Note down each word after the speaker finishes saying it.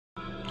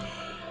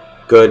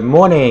Good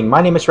morning,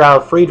 my name is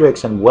Ralf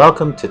Friedrichs and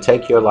welcome to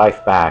Take Your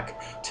Life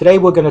Back. Today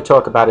we're going to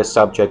talk about a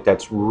subject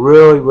that's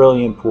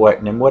really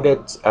important, and what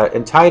it's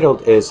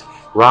entitled is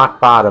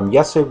rock bottom.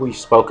 Yesterday we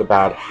spoke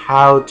about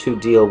how to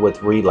deal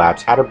with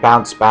relapse, how to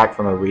bounce back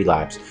from a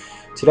relapse.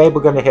 Today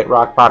we're going to hit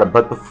rock bottom,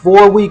 but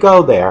before we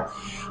go there,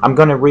 I'm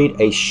going to read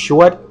a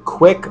short,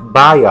 quick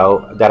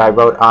bio that I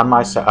wrote on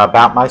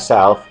about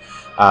myself.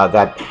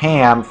 That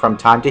Pam from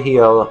Time to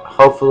Heal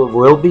hopefully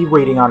will be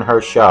reading on her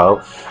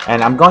show,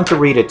 and I'm going to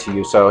read it to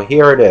you. So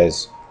here it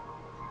is.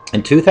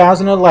 In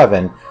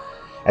 2011,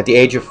 at the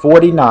age of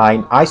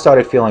 49, I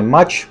started feeling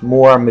much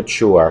more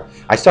mature.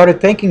 I started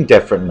thinking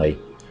differently,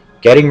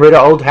 getting rid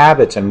of old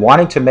habits and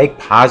wanting to make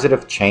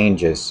positive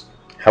changes.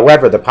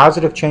 However, the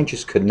positive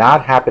changes could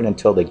not happen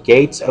until the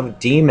gates of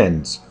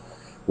demons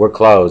were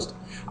closed.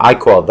 I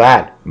call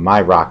that my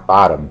rock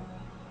bottom.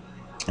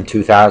 In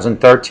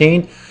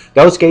 2013,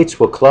 those gates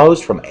were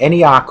closed from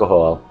any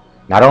alcohol.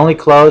 Not only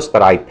closed,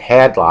 but I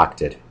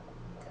padlocked it.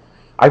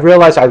 I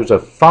realized I was a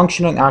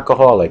functioning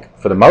alcoholic.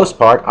 For the most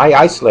part, I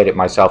isolated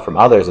myself from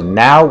others and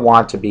now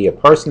want to be a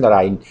person that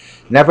I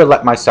never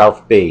let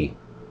myself be.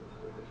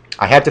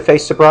 I had to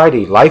face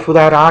sobriety, life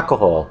without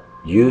alcohol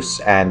use,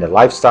 and the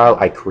lifestyle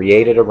I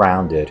created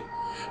around it.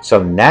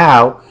 So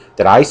now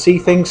that I see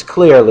things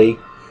clearly,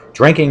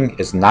 drinking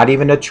is not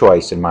even a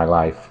choice in my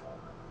life.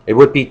 It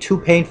would be too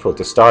painful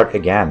to start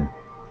again.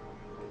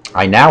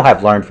 I now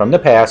have learned from the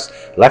past,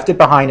 left it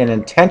behind, and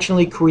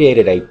intentionally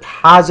created a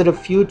positive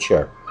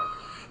future.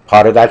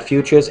 Part of that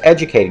future is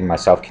educating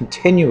myself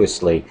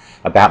continuously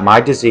about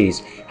my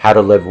disease, how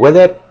to live with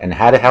it, and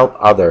how to help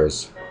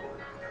others.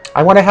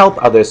 I want to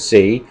help others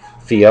see,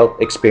 feel,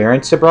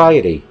 experience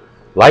sobriety,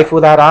 life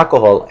without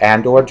alcohol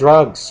and/or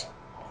drugs.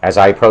 As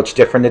I approach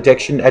different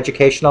addiction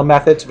educational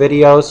methods,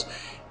 videos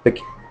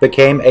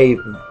became a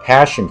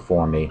passion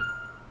for me.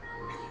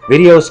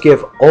 Videos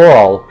give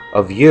all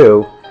of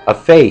you a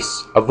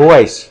face, a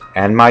voice,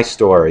 and my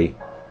story.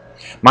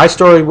 My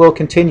story will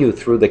continue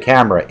through the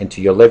camera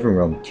into your living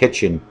room,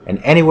 kitchen,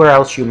 and anywhere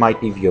else you might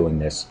be viewing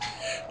this.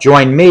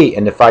 Join me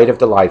in the fight of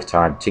the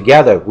lifetime.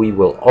 Together, we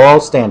will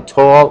all stand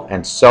tall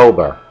and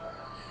sober.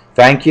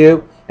 Thank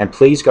you, and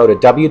please go to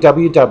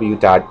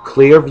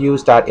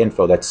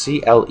www.clearviews.info. That's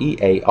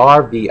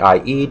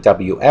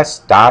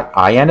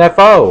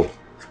CLEARVIEWS.info.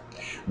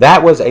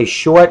 That was a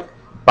short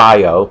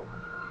bio.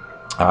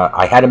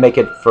 I had to make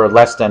it for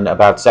less than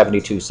about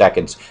 72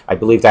 seconds. I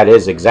believe that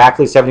is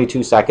exactly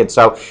 72 seconds.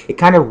 So it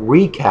kind of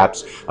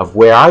recaps of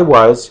where I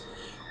was,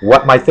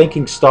 what my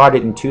thinking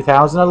started in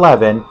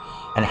 2011,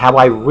 and how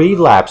I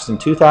relapsed in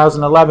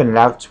 2011. And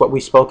that's what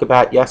we spoke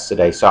about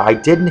yesterday. So I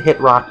didn't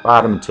hit rock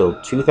bottom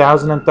until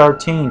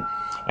 2013.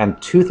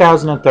 And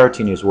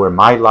 2013 is where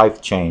my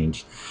life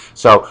changed.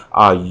 So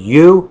are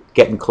you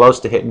getting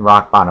close to hitting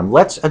rock bottom?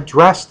 Let's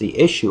address the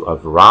issue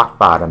of rock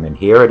bottom. And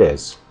here it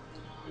is.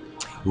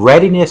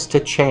 Readiness to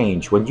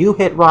change. When you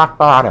hit rock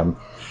bottom,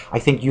 I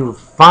think you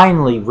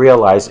finally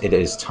realize it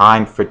is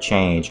time for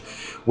change.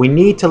 We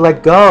need to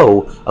let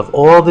go of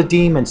all the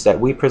demons that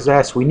we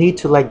possess. We need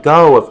to let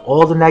go of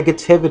all the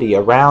negativity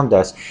around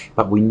us,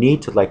 but we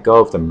need to let go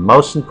of the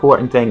most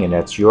important thing, and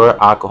that's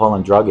your alcohol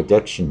and drug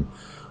addiction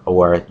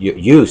or your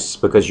use,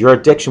 because your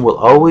addiction will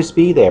always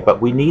be there, but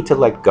we need to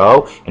let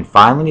go and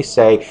finally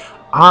say,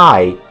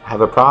 I have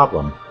a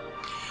problem.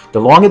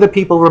 The longer the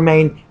people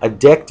remain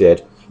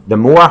addicted, the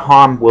more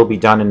harm will be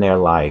done in their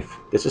life.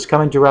 This is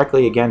coming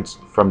directly again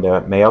from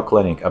the Mayo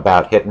Clinic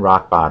about hitting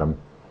rock bottom.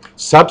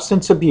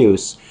 Substance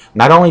abuse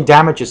not only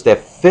damages their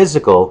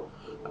physical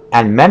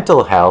and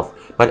mental health,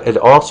 but it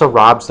also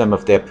robs them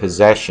of their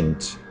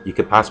possessions. You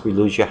could possibly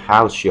lose your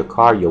house, your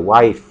car, your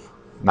wife.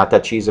 Not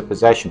that she's a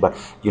possession, but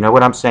you know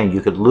what I'm saying. You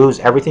could lose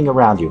everything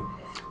around you.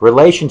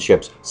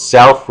 Relationships,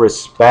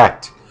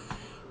 self-respect.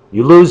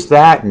 You lose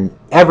that and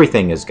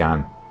everything is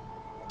gone.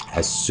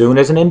 As soon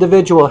as an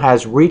individual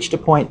has reached a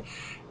point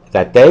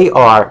that they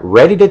are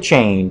ready to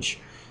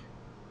change,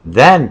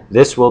 then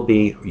this will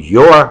be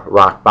your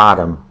rock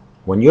bottom.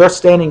 When you're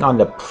standing on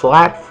the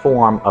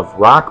platform of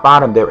rock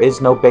bottom, there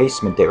is no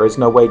basement, there is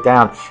no way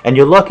down, and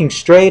you're looking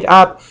straight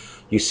up,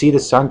 you see the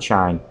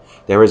sunshine.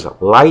 There is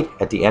light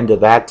at the end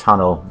of that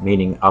tunnel,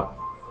 meaning up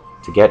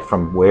to get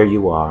from where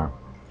you are.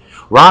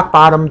 Rock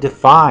bottom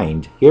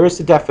defined. Here is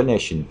the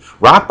definition.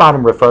 Rock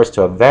bottom refers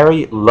to a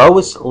very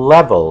lowest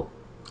level.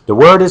 The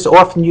word is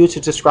often used to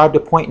describe the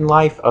point in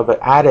life of an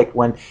addict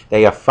when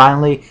they are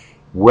finally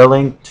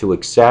willing to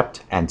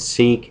accept and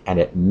seek and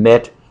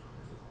admit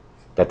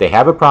that they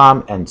have a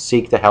problem and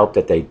seek the help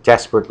that they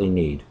desperately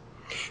need.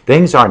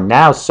 Things are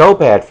now so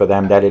bad for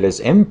them that it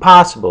is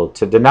impossible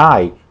to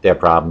deny their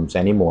problems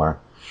anymore.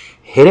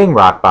 Hitting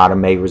rock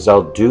bottom may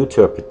result due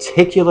to a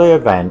particular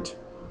event,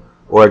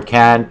 or it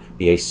can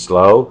be a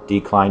slow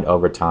decline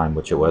over time,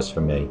 which it was for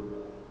me.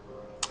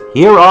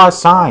 Here are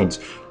signs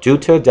due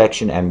to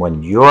addiction and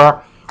when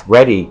you're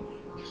ready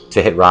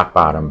to hit rock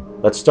bottom.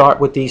 Let's start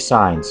with these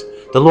signs.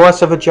 The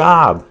loss of a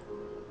job.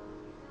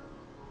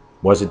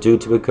 Was it due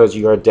to because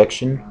of your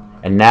addiction?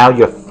 And now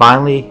you're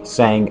finally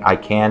saying, I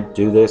can't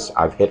do this.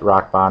 I've hit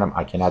rock bottom.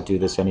 I cannot do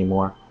this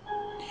anymore.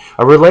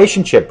 A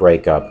relationship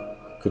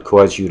breakup could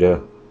cause you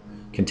to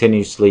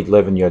continuously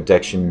live in your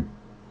addiction.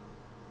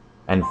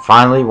 And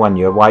finally, when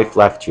your wife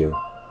left you,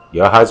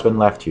 your husband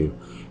left you,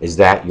 is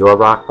that your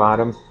rock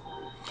bottom?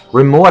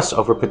 Remorse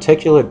over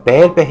particular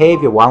bad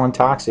behavior while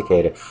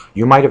intoxicated.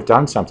 You might have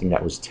done something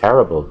that was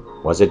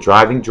terrible. Was it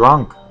driving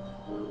drunk?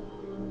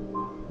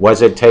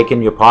 Was it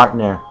taking your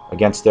partner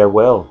against their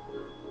will?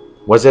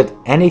 Was it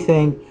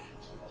anything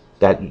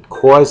that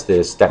caused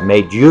this that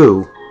made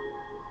you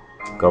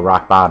go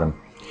rock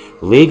bottom?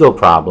 Legal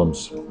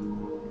problems.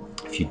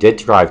 If you did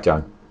drive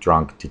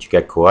drunk, did you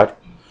get caught?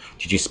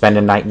 Did you spend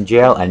a night in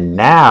jail? And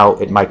now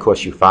it might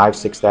cost you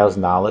 $5,000,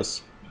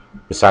 $6,000,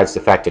 besides the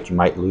fact that you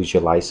might lose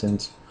your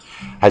license.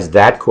 Has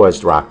that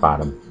caused rock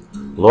bottom?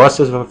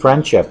 Losses of a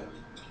friendship.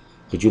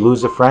 Did you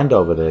lose a friend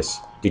over this?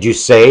 Did you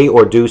say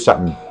or do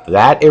something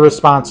that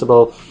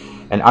irresponsible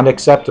and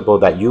unacceptable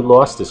that you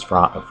lost this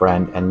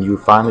friend, and you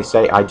finally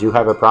say, I do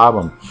have a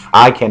problem.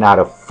 I cannot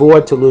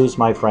afford to lose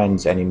my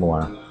friends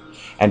anymore.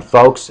 And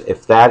folks,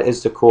 if that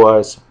is the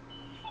cause,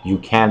 you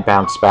can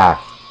bounce back.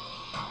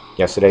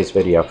 Yesterday's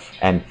video.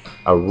 And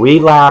a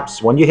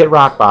relapse, when you hit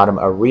rock bottom,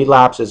 a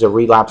relapse is a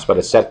relapse, but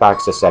a setback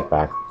is a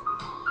setback.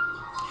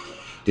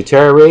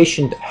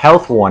 Deterioration,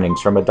 health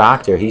warnings from a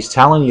doctor. He's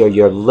telling you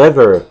your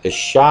liver is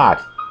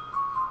shot.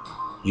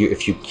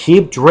 If you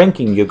keep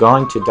drinking, you're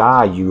going to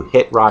die. You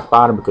hit rock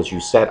bottom because you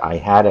said, I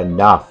had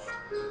enough.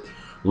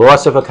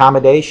 Loss of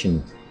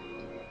accommodation.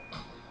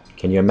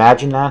 Can you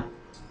imagine that?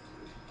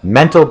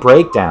 Mental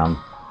breakdown.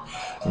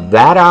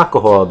 That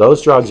alcohol,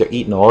 those drugs are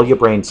eating all your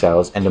brain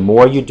cells, and the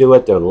more you do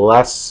it, the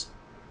less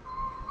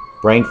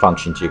brain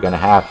functions you're going to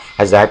have.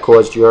 Has that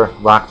caused your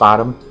rock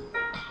bottom?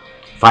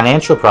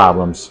 Financial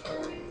problems.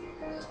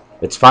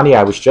 It's funny,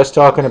 I was just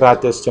talking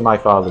about this to my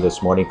father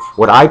this morning.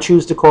 What I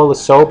choose to call a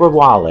sober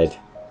wallet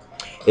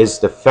is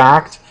the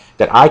fact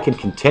that I can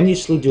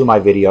continuously do my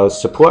videos,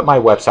 support my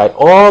website,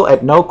 all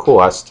at no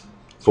cost,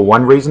 for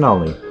one reason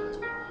only.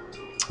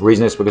 The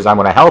reason is because I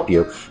want to help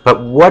you.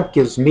 But what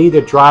gives me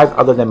the drive,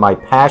 other than my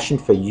passion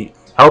for you,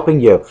 helping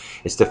you,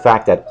 is the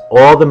fact that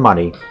all the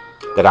money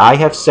that I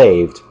have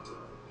saved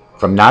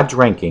from not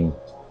drinking,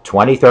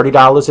 $20,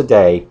 $30 a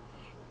day,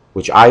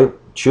 which I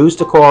choose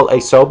to call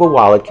a sober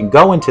wallet, can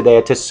go into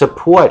there to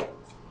support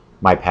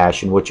my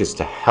passion, which is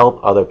to help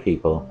other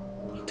people,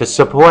 to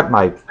support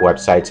my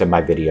websites and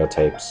my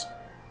videotapes.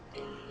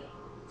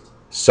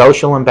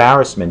 Social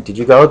embarrassment. Did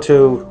you go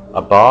to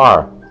a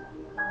bar?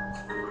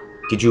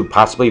 Did you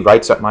possibly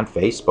write something on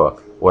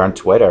Facebook or on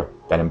Twitter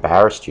that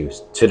embarrassed you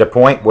to the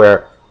point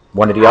where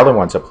one of the other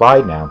ones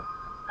applied now?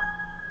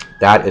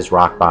 That is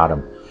rock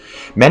bottom.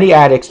 Many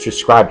addicts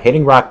describe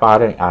hitting rock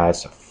bottom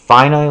as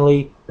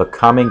finally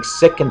becoming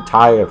sick and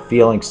tired of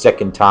feeling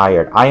sick and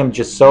tired. I am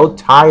just so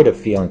tired of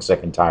feeling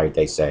sick and tired,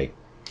 they say.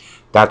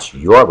 That's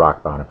your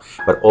rock bottom.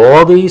 But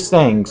all these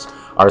things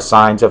are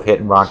signs of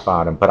hitting rock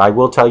bottom. But I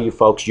will tell you,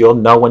 folks, you'll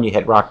know when you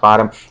hit rock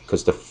bottom,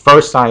 because the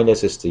first sign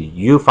is to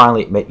you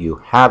finally admit you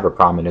have a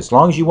problem. And as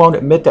long as you won't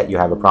admit that you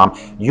have a problem,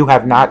 you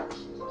have not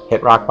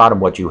hit rock bottom.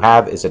 What you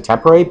have is a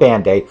temporary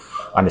band-aid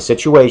on a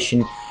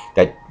situation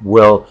that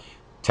will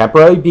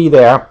temporarily be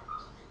there.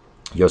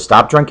 You'll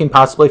stop drinking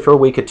possibly for a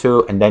week or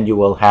two, and then you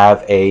will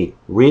have a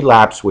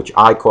relapse, which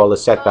I call a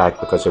setback,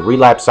 because a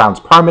relapse sounds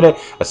permanent.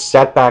 A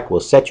setback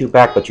will set you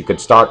back, but you could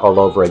start all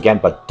over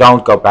again, but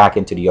don't go back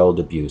into the old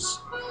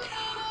abuse.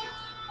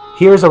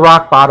 Here's a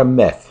rock bottom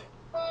myth.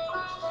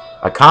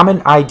 A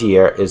common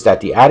idea is that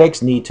the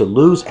addicts need to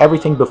lose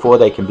everything before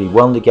they can be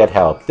willing to get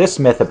help. This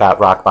myth about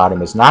rock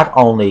bottom is not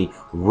only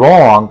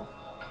wrong,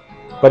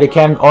 but it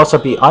can also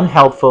be an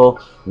unhelpful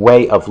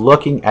way of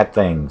looking at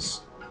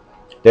things.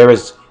 There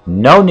is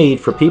no need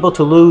for people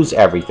to lose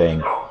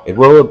everything. It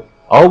will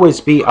always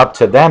be up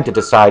to them to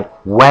decide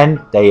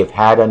when they have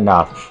had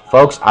enough.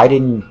 Folks, I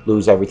didn't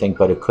lose everything,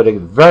 but it could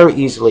have very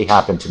easily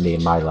happened to me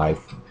in my life.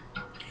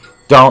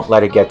 Don't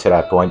let it get to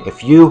that point.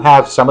 If you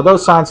have some of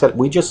those signs that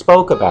we just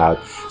spoke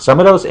about, some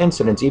of those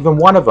incidents, even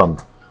one of them,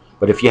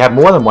 but if you have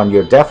more than one,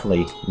 you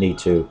definitely need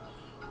to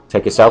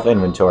take a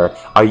self-inventory.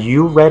 Are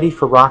you ready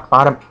for rock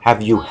bottom?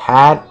 Have you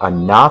had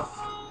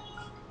enough?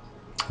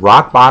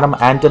 Rock bottom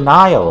and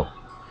denial.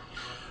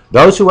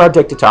 Those who are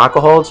addicted to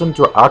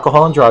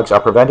alcohol and drugs are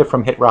prevented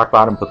from hit rock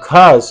bottom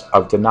because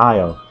of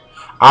denial.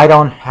 I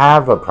don't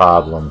have a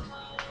problem.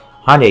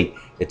 Honey,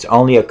 it's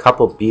only a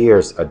couple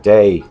beers a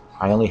day.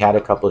 I only had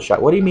a couple of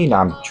shots. What do you mean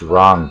I'm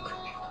drunk?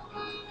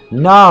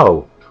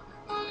 No.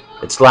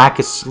 It's lack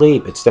of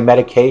sleep. It's the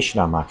medication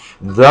I'm on.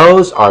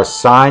 Those are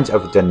signs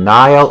of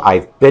denial.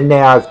 I've been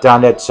there. I've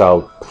done it.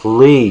 So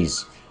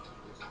please,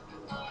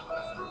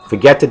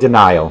 forget the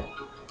denial.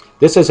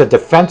 This is a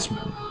defense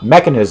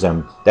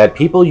mechanism that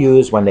people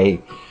use when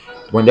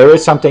there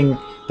is something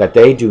that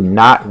they do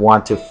not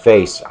want to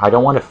face. I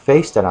don't want to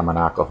face that I'm an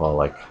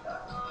alcoholic.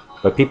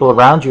 But people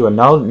around you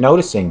are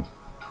noticing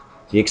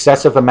the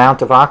excessive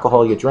amount of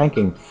alcohol you're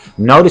drinking,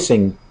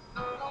 noticing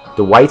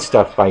the white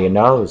stuff by your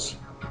nose,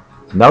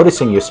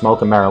 noticing you're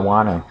smoking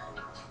marijuana.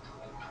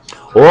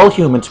 All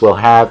humans will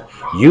have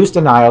used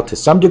denial to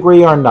some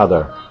degree or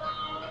another,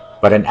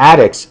 but in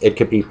addicts, it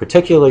could be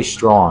particularly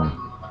strong.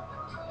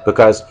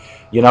 Because,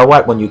 you know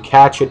what, when you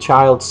catch a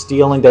child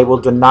stealing, they will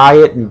deny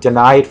it and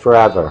deny it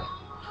forever.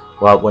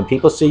 Well, when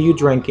people see you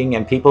drinking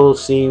and people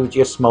see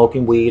you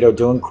smoking weed or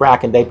doing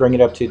crack and they bring it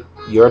up to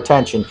your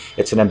attention,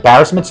 it's an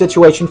embarrassment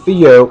situation for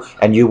you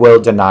and you will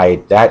deny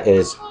it. That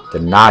is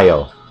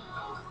denial.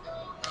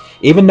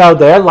 Even though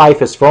their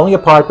life is falling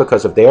apart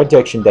because of their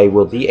addiction, they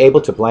will be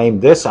able to blame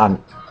this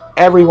on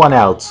everyone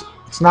else.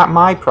 It's not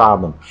my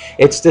problem.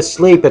 It's the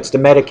sleep, it's the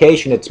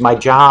medication, it's my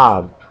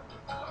job.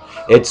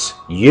 It's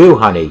you,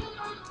 honey.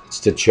 It's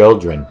the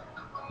children.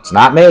 It's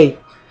not me.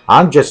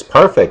 I'm just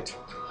perfect.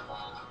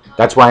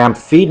 That's why I'm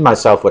feeding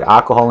myself with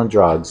alcohol and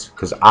drugs,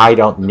 because I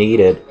don't need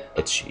it.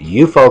 It's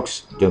you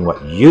folks doing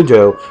what you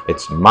do.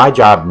 It's my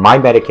job, my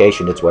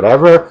medication. It's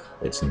whatever.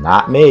 It's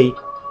not me.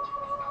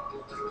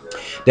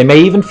 They may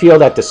even feel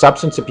that the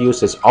substance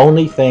abuse is the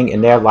only thing in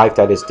their life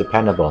that is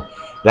dependable.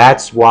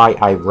 That's why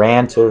I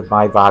ran to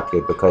my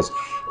vodka, because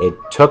it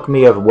took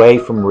me away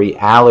from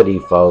reality,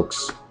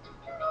 folks.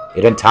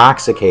 It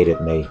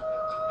intoxicated me.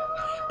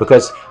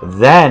 Because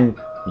then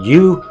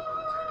you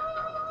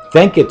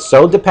think it's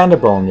so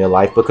dependable in your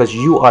life because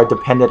you are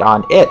dependent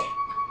on it.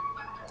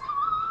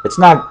 It's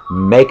not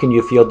making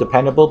you feel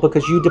dependable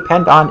because you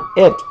depend on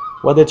it.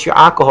 Whether it's your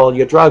alcohol,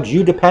 your drugs,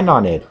 you depend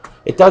on it.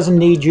 It doesn't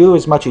need you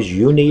as much as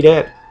you need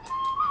it.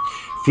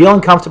 Feeling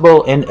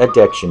comfortable in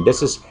addiction.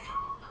 This is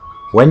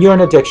when you're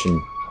in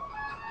addiction.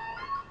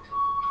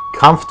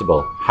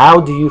 Comfortable.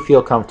 How do you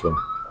feel comfortable?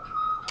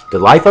 The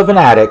life of an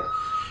addict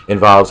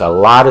involves a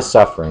lot of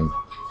suffering,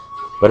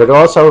 but it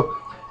also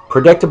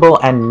predictable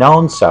and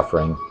known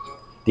suffering.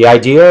 The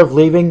idea of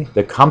leaving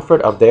the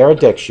comfort of their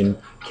addiction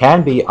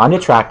can be an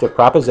unattractive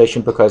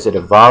proposition because it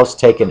involves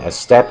taking a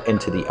step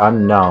into the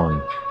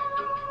unknown.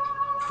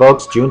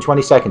 Folks, June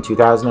 22nd,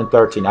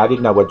 2013, I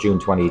didn't know what June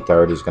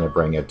 23rd is going to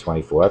bring at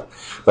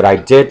 24th, but I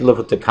did live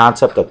with the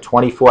concept of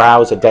 24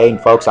 hours a day, and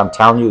folks, I'm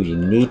telling you, you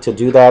need to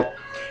do that.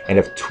 And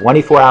if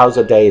 24 hours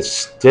a day is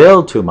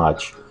still too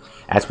much,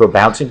 as we're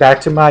bouncing back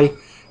to my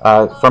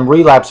from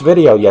relapse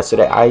video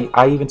yesterday,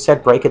 I even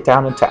said break it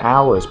down into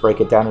hours,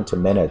 break it down into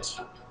minutes.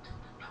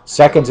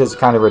 Seconds is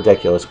kind of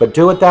ridiculous, but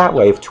do it that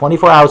way. If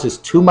 24 hours is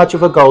too much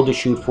of a goal to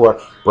shoot for,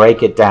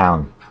 break it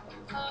down.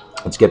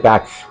 Let's get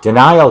back.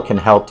 Denial can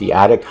help the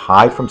addict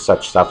hide from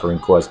such suffering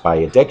caused by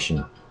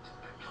addiction.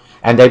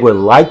 And they will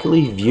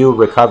likely view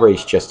recovery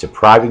as just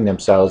depriving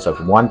themselves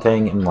of one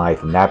thing in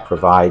life, and that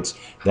provides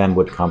them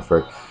with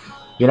comfort.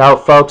 You know,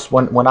 folks,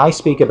 when I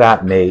speak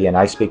about me and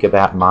I speak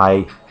about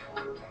my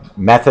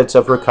methods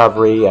of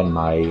recovery and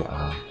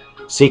my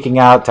seeking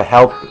out to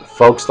help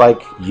folks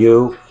like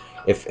you,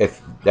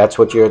 if that's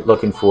what you're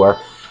looking for,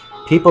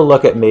 people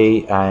look at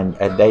me and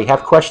they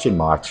have question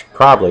marks,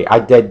 probably.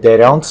 They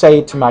don't say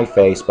it to my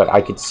face, but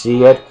I could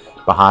see it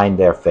behind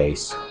their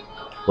face,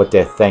 what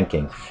they're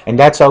thinking. And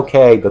that's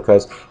okay,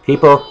 because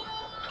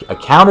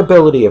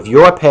accountability of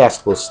your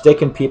past will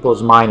stick in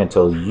people's mind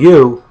until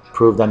you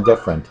prove them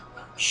different.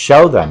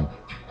 Show them.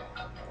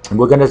 And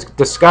we're going to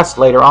discuss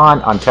later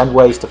on 10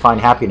 ways to find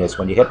happiness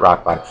when you hit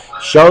rock bottom.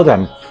 Show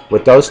them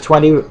with those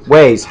 20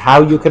 ways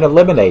how you can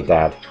eliminate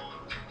that.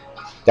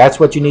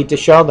 That's what you need to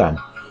show them.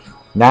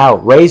 Now,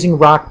 raising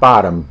rock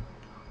bottom.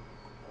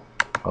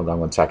 Hold on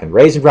one second.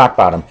 Raising rock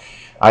bottom.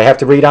 I have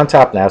to read on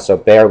top now, so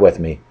bear with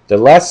me. The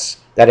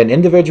less that an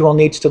individual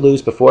needs to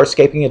lose before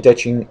escaping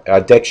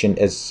addiction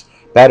is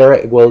better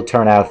it will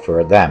turn out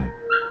for them.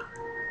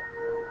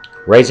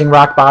 Raising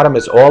rock bottom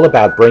is all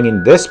about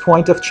bringing this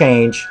point of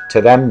change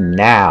to them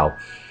now.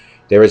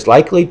 There is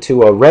likely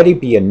to already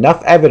be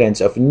enough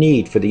evidence of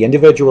need for the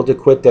individual to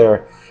quit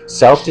their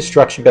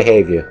self-destruction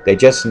behavior. They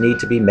just need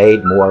to be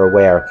made more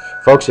aware.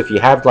 Folks, if you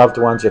have loved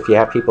ones, if you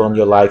have people in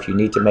your life, you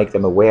need to make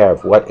them aware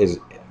of what is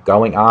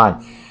going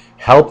on.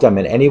 Help them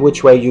in any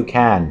which way you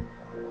can.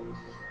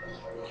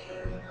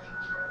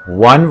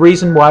 One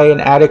reason why an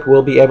addict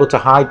will be able to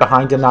hide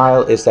behind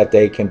denial is that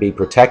they can be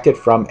protected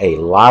from a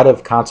lot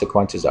of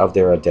consequences of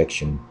their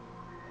addiction.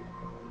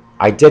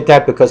 I did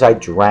that because I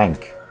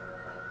drank.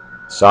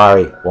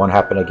 Sorry, won't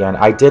happen again.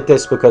 I did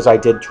this because I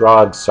did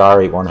drugs.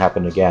 Sorry, won't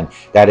happen again.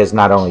 That is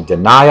not only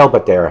denial,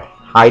 but they're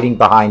hiding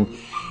behind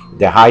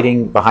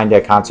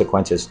their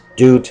consequences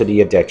due to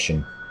the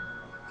addiction.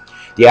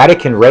 The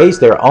addict can raise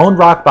their own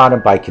rock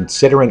bottom by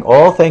considering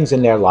all things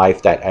in their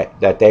life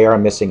that they are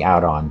missing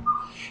out on.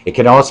 It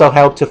can also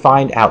help to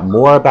find out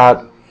more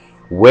about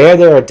where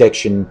their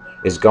addiction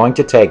is going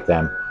to take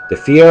them. The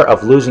fear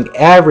of losing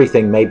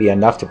everything may be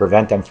enough to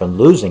prevent them from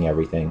losing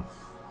everything.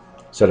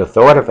 So the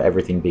thought of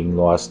everything being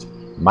lost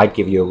might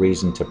give you a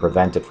reason to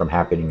prevent it from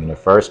happening in the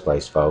first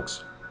place,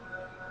 folks.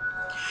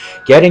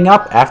 Getting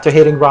up after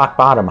hitting rock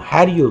bottom.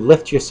 How do you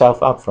lift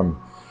yourself up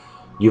from...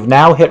 You've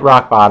now hit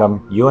rock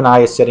bottom. You and I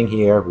are sitting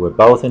here. We're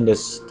both in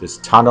this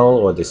tunnel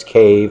or this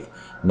cave.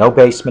 No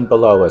basement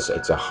below us.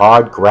 It's a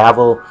hard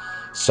gravel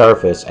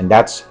surface, and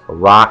that's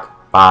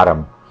rock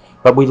bottom.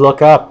 But we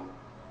look up.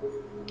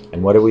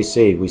 And what do we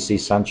see? We see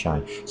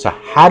sunshine. So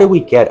how do we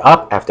get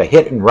up after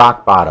hitting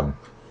rock bottom?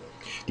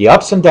 The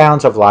ups and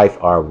downs of life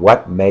are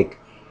what make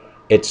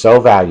it so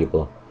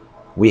valuable.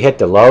 We hit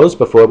the lows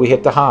before we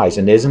hit the highs.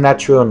 And isn't that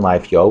true in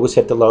life? You always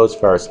hit the lows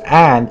first.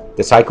 And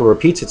the cycle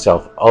repeats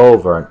itself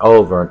over and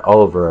over and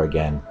over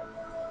again.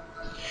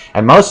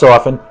 And most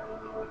often,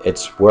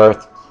 it's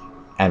worth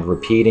and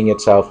repeating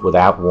itself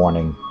without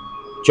warning.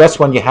 Just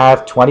when you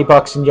have 20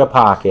 bucks in your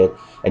pocket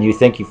and you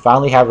think you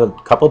finally have a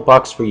couple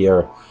bucks for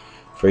your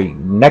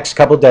next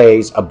couple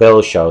days, a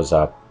bill shows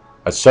up,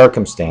 a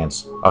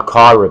circumstance, a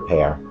car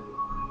repair.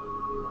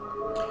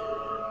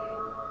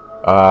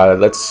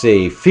 Let's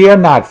see. Fear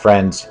not,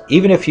 friends.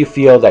 Even if you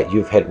feel that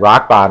you've hit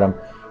rock bottom,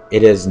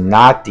 it is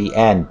not the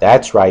end.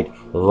 That's right.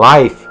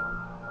 Life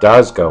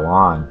does go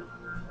on.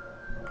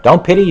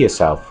 Don't pity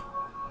yourself.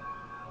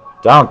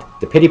 Don't.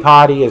 The pity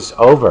party is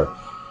over.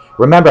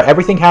 Remember,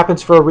 everything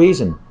happens for a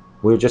reason.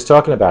 We were just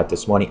talking about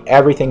this morning.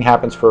 Everything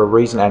happens for a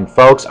reason. And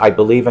folks, I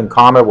believe in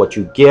karma. What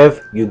you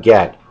give, you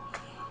get.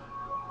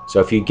 So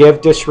if you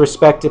give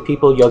disrespect to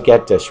people, you'll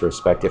get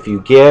disrespect. If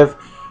you give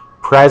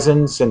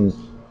presents and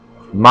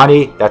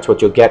money, that's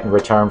what you'll get in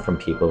return from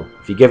people.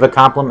 If you give a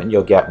compliment,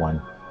 you'll get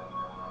one.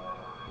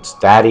 It's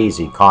that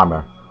easy,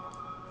 karma.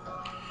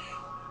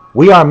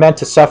 We are meant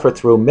to suffer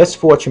through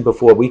misfortune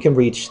before we can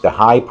reach the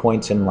high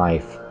points in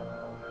life.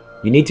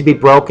 You need to be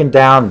broken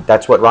down.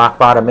 That's what rock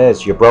bottom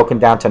is. You're broken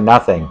down to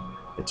nothing.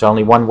 It's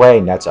only one way,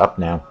 and that's up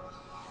now.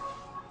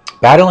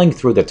 Battling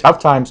through the tough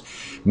times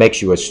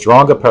makes you a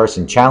stronger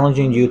person,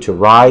 challenging you to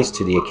rise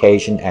to the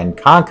occasion and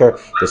conquer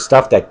the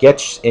stuff that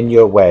gets in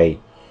your way.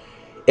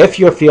 If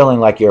you're feeling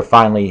like you're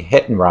finally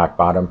hitting rock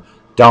bottom,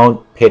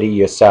 don't pity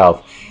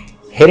yourself.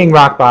 Hitting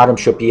rock bottom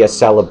should be a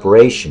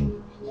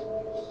celebration.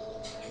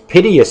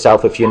 Pity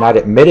yourself if you're not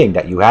admitting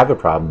that you have a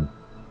problem.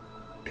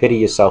 Pity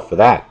yourself for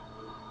that.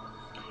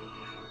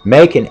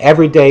 Make an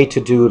everyday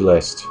to-do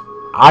list.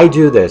 I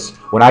do this.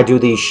 When I do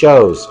these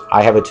shows,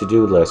 I have a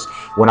to-do list.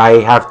 When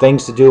I have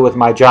things to do with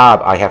my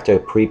job, I have to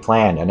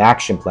pre-plan, an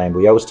action plan.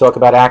 We always talk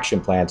about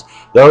action plans.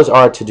 Those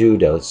are to-do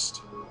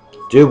lists.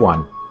 Do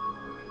one.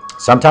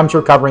 Sometimes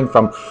recovering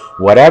from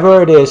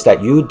whatever it is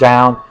that you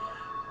down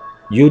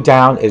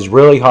is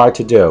really hard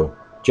to do.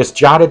 Just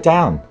jot it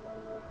down.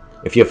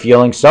 If you're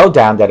feeling so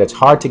down that it's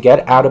hard to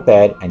get out of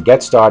bed and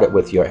get started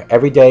with your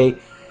everyday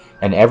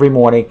and every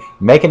morning,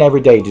 make an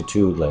everyday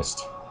to-do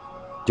list.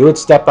 Do it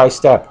step by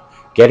step.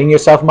 Getting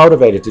yourself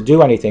motivated to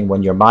do anything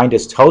when your mind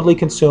is totally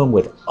consumed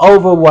with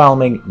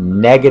overwhelming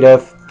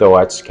negative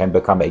thoughts can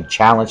become a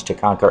challenge to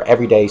conquer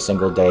everyday,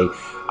 single day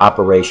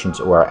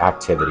operations or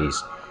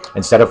activities.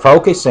 Instead of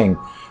focusing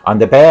on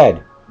the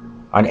bad,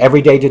 an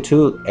everyday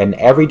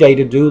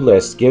to-do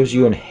list gives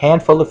you a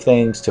handful of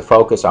things to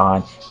focus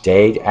on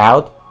day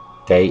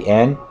out, day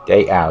in,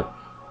 day out.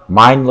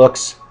 Mine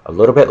looks a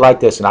little bit like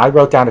this, and I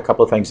wrote down a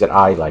couple of things that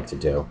I like to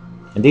do.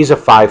 And these are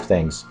 5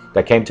 things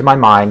that came to my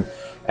mind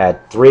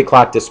at 3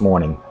 o'clock this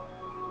morning.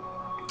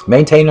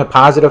 Maintain a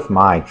positive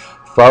mind.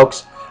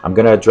 Folks, I'm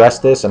going to address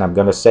this, and I'm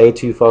going to say it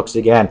to you folks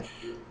again.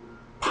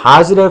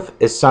 Positive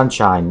is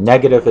sunshine.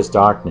 Negative is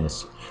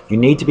darkness. You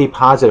need to be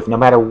positive no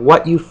matter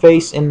what you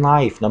face in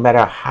life, no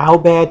matter how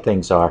bad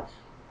things are.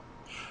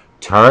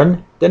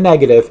 Turn the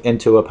negative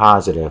into a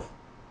positive.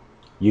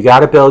 You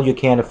got a bill, you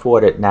can't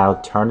afford it. Now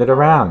turn it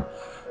around.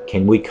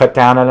 Can we cut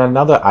down on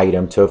another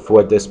item to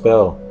afford this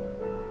bill?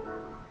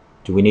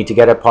 Do we need to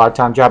get a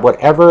part-time job?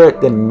 Whatever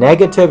the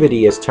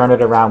negativity is, turn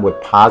it around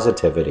with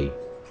positivity.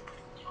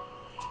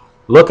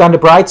 Look on the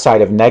bright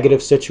side of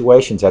negative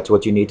situations. That's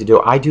what you need to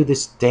do. I do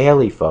this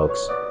daily,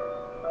 folks.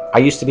 I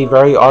used to be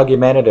very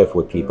argumentative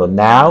with people.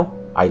 Now,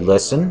 I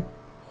listen.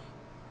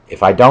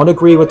 If I don't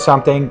agree with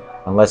something,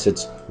 unless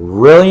it's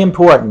really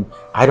important,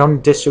 I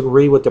don't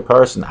disagree with the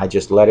person. I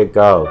just let it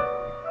go.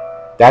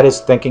 That is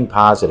thinking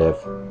positive.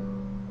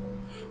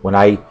 When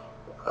I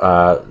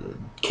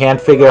can't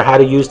figure out how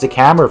to use the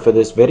camera for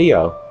this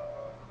video,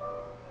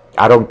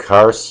 I don't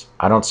curse.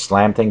 I don't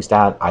slam things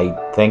down. I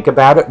think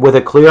about it with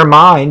a clear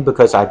mind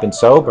because I've been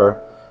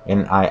sober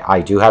and I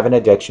do have an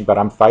addiction, but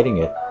I'm fighting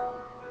it.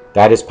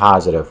 That is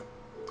positive.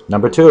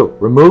 Number 2,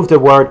 remove the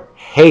word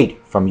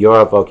hate from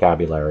your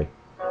vocabulary.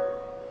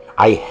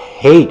 I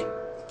hate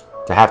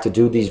to have to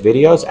do these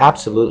videos.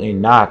 Absolutely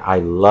not. I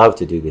love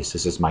to do this.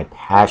 This is my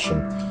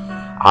passion.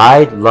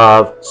 I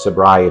love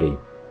sobriety.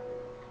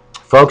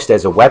 Folks,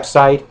 there's a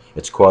website.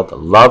 It's called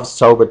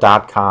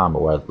lovesober.com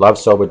or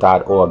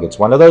lovesober.org. It's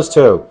one of those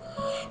two.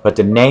 But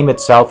the name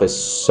itself is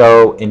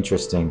so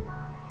interesting.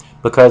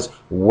 Because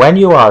when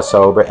you are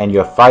sober and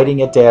you're fighting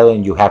it daily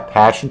and you have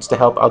passions to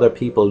help other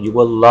people, you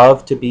will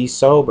love to be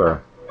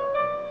sober.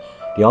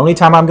 The only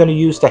time I'm going to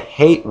use the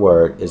hate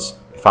word is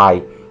if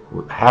I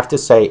have to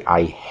say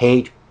I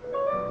hate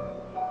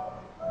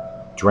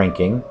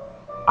drinking,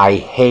 I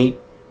hate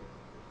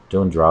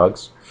doing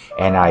drugs,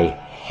 and I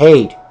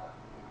hate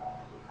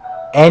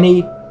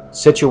any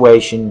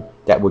situation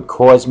that would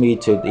cause me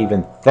to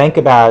even think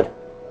about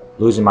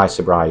losing my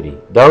sobriety.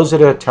 Those are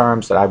the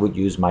terms that I would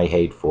use my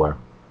hate for.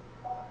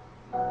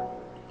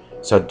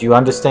 So do you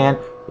understand?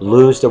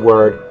 lose the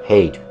word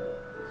hate.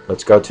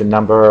 Let's go to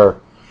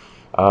number,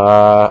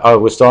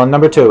 we're still on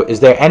number 2. Is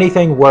there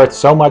anything worth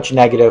so much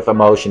negative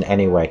emotion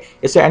anyway?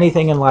 Is there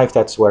anything in life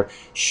that's worth?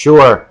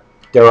 Sure,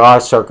 there are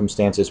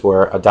circumstances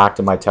where a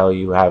doctor might tell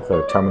you have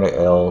a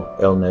terminal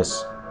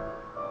illness.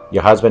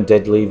 Your husband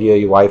did leave you,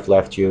 your wife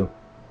left you.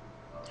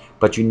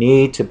 But you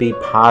need to be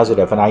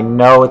positive. And I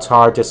know it's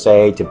hard to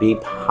say to be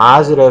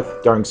positive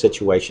during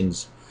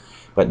situations,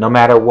 but no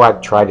matter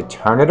what, try to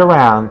turn it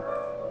around.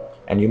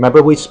 And you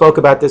remember we spoke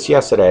about this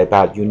yesterday,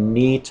 about you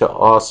need to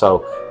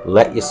also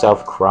let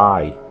yourself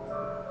cry.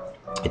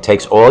 It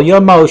takes all your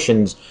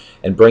emotions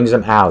and brings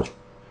them out.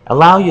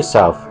 Allow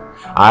yourself.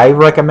 I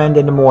recommend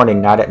in the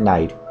morning, not at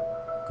night.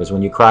 Because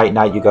when you cry at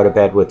night, you go to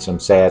bed with some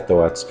sad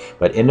thoughts.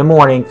 But in the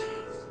morning,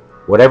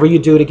 whatever you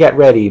do to get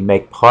ready,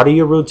 make part of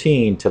your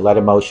routine to let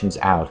emotions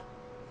out.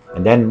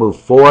 And then move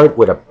forward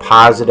with a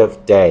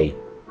positive day.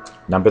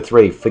 Number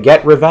 3,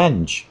 forget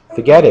revenge.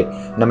 Forget it.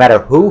 No matter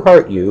who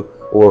hurt you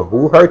or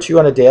who hurts you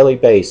on a daily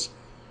basis,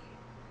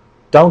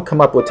 don't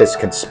come up with this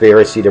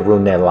conspiracy to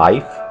ruin their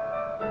life.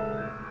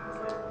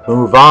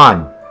 Move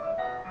on.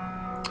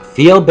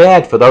 Feel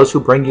bad for those who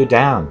bring you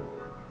down.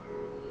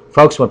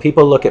 Folks, when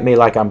people look at me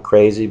like I'm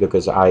crazy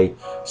because I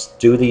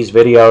do these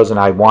videos and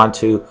I want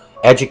to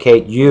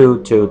educate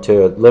you to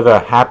live a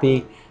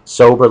happy,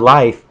 sober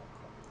life,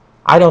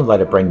 I don't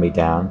let it bring me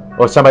down.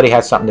 Or if somebody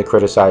has something to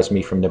criticize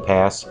me from the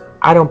past,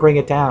 I don't bring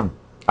it down.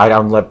 I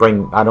don't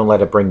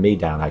let it bring me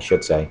down, I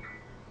should say.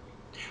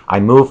 I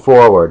move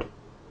forward.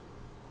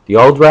 The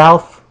old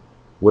Ralph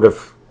would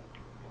have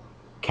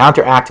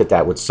counteracted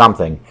that with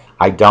something.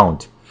 I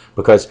don't.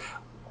 Because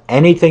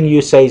anything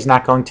you say is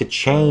not going to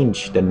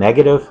change the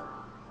negative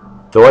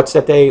thoughts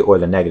that they, or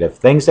the negative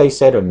things they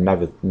said, or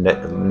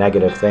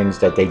negative things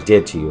that they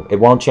did to you. It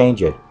won't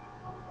change it.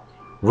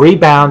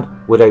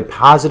 Rebound with a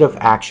positive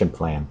action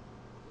plan.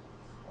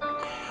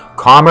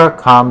 Karma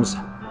comes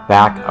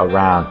back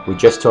around. We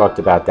just talked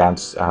about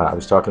that. I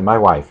was talking to my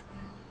wife.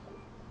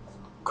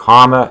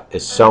 Karma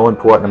is so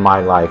important in my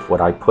life.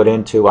 What I put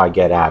into, I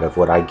get out of.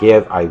 What I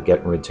give, I get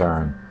in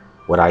return.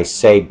 What I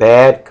say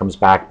bad comes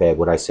back bad.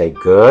 What I say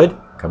good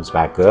comes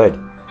back good.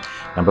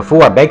 Number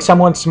 4, make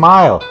someone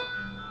smile.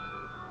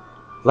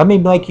 Let me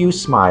make you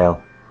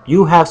smile.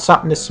 You have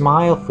something to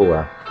smile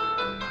for.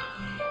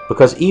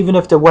 Because even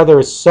if the weather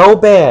is so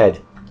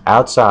bad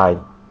outside,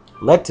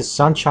 let the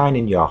sunshine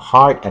in your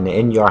heart and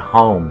in your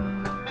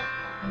home.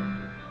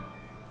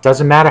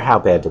 Doesn't matter how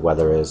bad the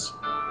weather is.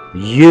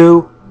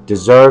 You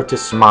deserve to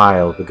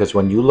smile, because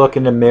when you look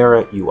in the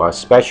mirror, you are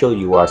special.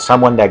 You are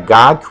someone that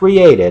God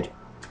created.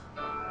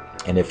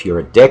 And if you're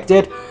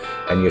addicted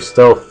and you're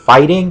still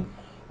fighting,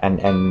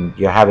 and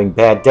you're having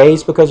bad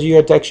days because of your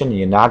addiction, and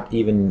you're not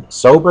even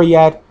sober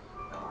yet,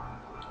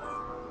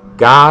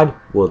 God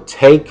will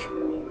take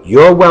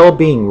your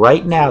well-being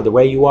right now, the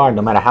way you are,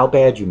 no matter how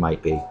bad you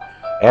might be.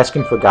 Ask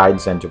Him for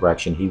guidance and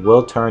direction. He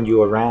will turn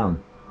you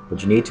around.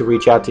 But you need to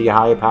reach out to your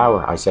higher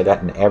power. I said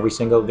that in every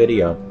single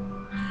video.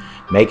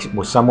 Make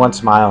someone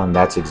smile, and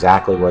that's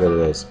exactly what it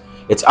is.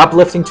 It's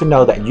uplifting to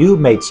know that you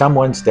made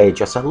someone's day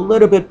just a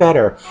little bit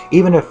better,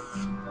 even if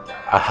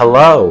a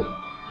hello,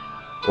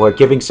 or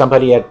giving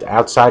somebody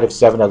outside of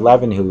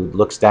 7-Eleven who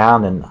looks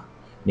down and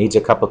needs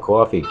a cup of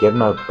coffee, give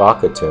them a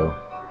buck or 2.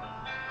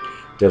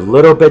 The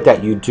little bit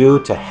that you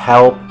do to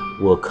help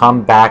will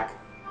come back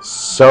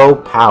so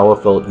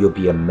powerful, you'll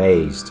be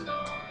amazed.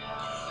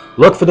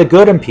 Look for the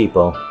good in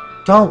people.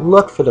 Don't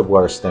look for the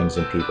worst things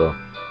in people.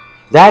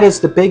 That is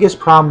the biggest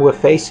problem we're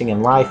facing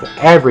in life.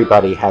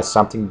 Everybody has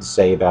something to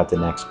say about the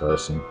next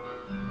person.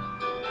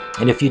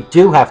 And if you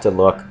do have to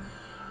look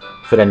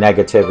for the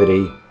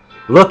negativity,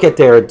 look at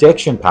their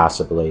addiction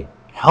possibly.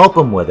 Help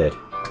them with it.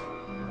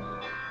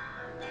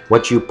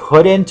 What you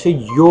put into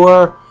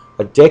your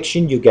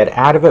addiction, you get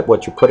out of it.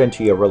 What you put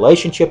into your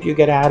relationship, you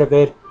get out of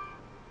it.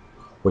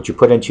 What you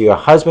put into your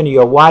husband or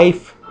your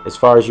wife, as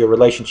far as your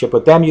relationship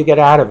with them, you get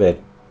out of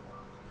it.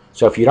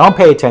 So if you don't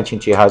pay attention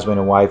to your husband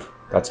and wife,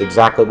 that's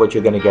exactly what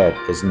you're going to get,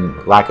 is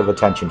lack of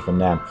attention from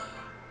them.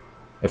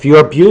 If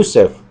you're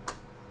abusive,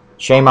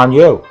 shame on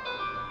you.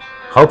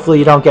 Hopefully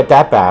you don't get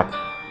that back.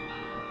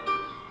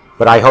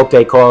 But I hope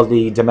they call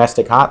the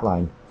domestic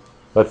hotline.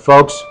 But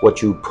folks,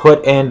 what you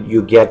put in,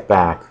 you get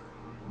back.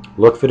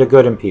 Look for the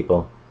good in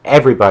people.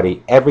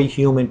 Everybody, every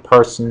human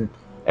person,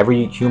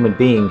 every human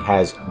being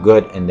has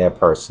good in their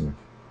person.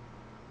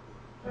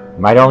 It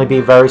might only be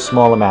a very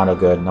small amount of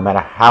good. No matter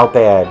how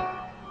bad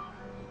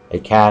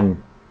it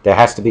can, there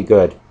has to be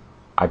good.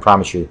 I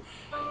promise you.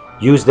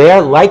 Use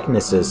their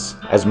likenesses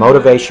as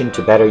motivation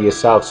to better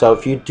yourself. So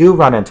if you do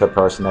run into a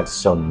person that's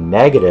so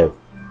negative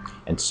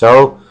and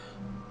so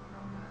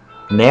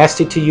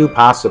nasty to you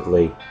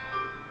possibly,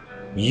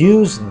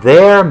 use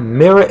their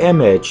mirror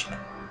image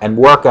and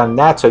work on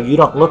that so you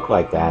don't look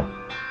like that.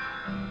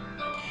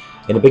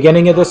 In the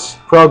beginning of this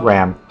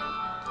program,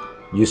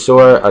 you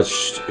saw a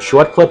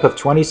short clip of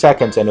 20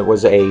 seconds, and it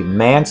was a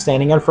man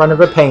standing in front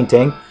of a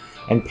painting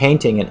and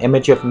painting an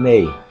image of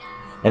me.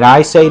 And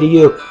I say to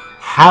you,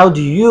 how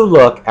do you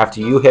look after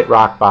you hit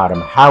rock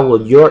bottom? How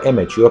will your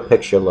image, your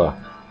picture look?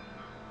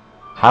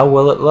 How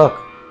will it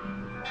look?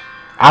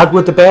 Out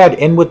with the bad,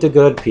 in with the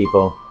good,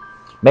 people.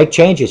 Make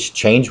changes,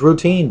 change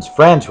routines,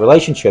 friends,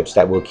 relationships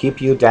that will keep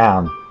you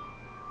down.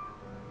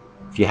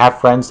 If you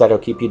have friends that'll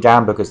keep you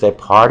down because they're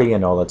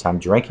partying all the time,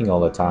 drinking all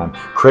the time,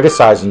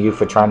 criticizing you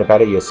for trying to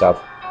better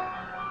yourself,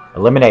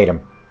 eliminate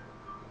them.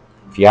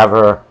 If you have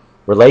a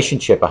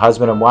relationship, a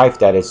husband and wife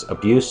that is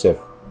abusive,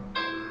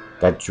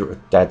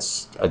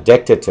 that's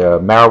addicted to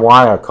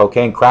marijuana,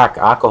 cocaine, crack,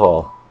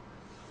 alcohol,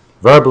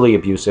 verbally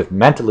abusive,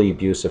 mentally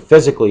abusive,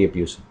 physically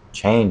abusive,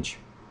 change.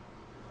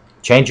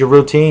 Change your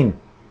routine.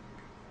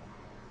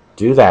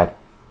 Do that.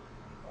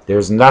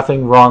 There's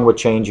nothing wrong with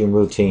changing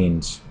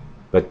routines,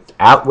 but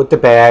out with the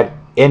bad,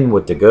 in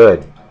with the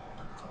good.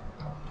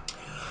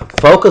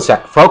 Focus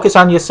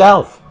on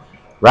yourself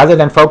rather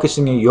than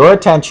focusing your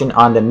attention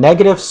on the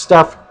negative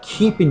stuff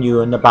keeping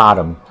you in the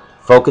bottom.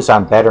 Focus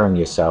on bettering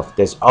yourself.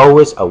 There's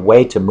always a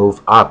way to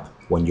move up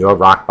when you're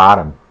rock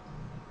bottom.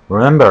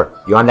 Remember,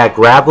 you're on that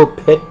gravel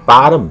pit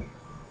bottom.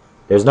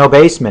 There's no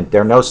basement.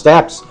 There are no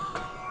steps.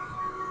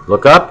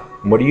 Look up.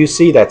 What do you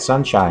see? That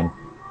sunshine.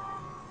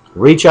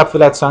 Reach up for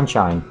that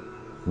sunshine.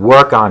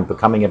 Work on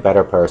becoming a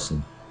better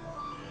person.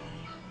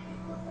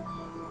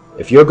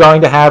 If you're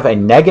going to have a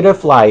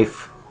negative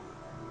life,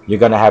 you're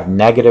going to have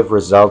negative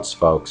results,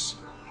 folks.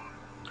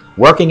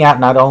 Working out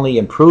not only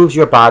improves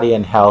your body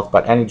and health,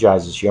 but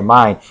energizes your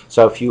mind.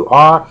 So if you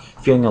are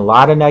feeling a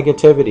lot of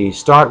negativity,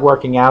 start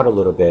working out a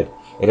little bit.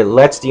 It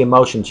lets the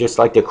emotions, just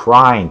like the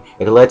crying,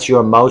 it lets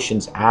your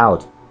emotions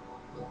out.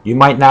 You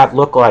might not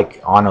look like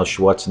Arnold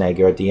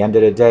Schwarzenegger at the end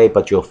of the day,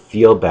 but you'll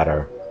feel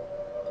better.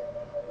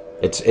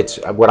 It's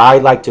what I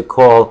like to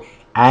call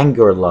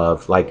anger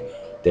love. Like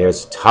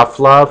there's tough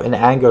love and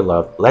anger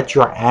love. Let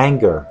your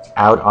anger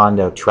out on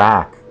the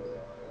track.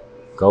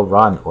 Go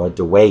run or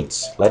the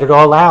weights. Let it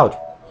all out.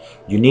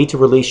 You need to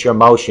release your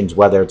emotions,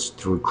 whether it's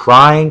through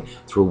crying,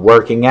 through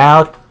working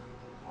out.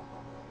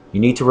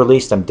 You need to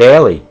release them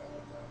daily.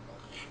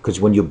 Because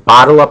when you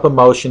bottle up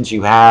emotions,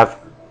 you have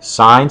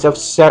signs of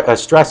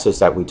stresses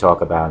that we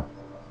talk about.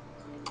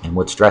 And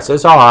what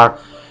stresses are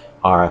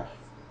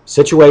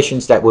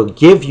situations that will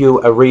give you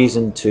a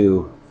reason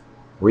to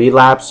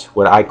relapse,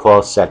 what I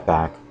call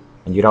setback.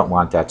 And you don't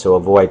want that, so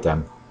avoid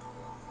them.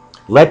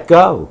 Let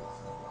go.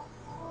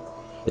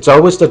 It's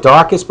always the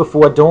darkest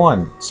before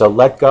dawn, so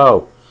let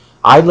go.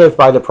 I live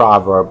by the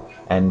proverb,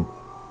 and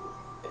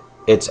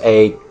it's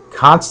a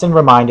constant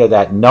reminder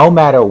that no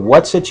matter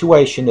what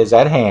situation is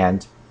at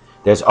hand,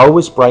 there's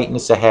always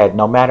brightness ahead.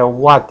 No matter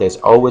what, there's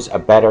always a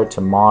better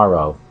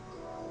tomorrow.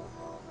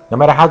 No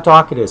matter how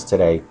dark it is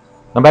today,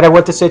 no matter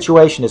what the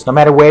situation is, no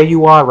matter where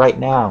you are right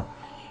now,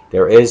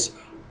 there is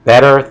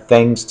better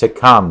things to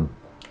come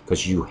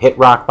because you hit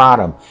rock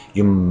bottom.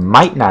 You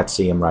might not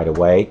see them right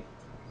away,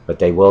 but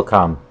they will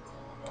come.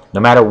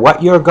 No matter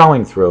what you're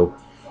going through,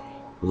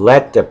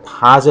 let the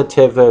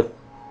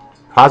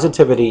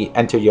positivity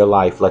enter your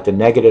life. Let the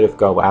negative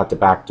go out the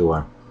back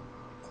door.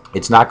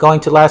 It's not going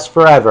to last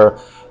forever,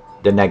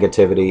 the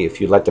negativity, if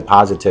you let the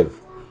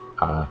positive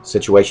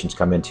situations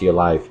come into your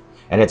life.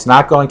 And it's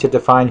not going to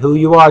define who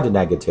you are, the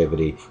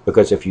negativity,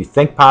 because if you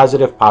think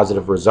positive,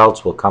 positive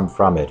results will come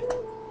from it.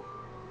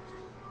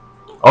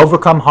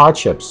 Overcome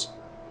hardships.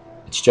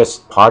 It's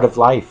just part of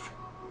life.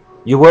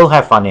 You will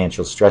have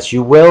financial stress.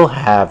 You will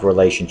have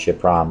relationship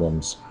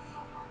problems.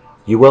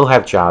 You will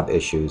have job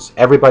issues.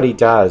 Everybody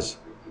does.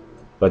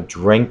 But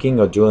drinking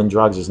or doing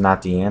drugs is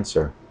not the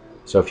answer.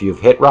 So if you've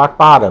hit rock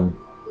bottom,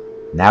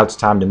 now it's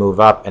time to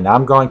move up. And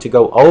I'm going to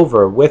go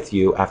over with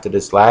you after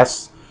this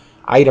last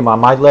item on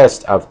my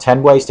list of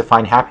 10 ways to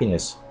find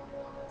happiness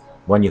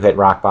when you hit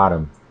rock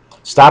bottom.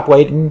 Stop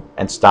waiting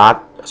and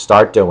start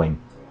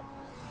doing.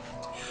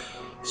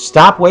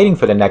 Stop waiting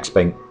for the next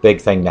big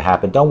thing to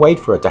happen. Don't wait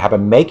for it to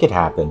happen. Make it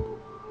happen.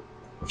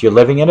 If you're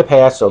living in the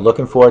past or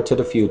looking forward to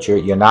the future,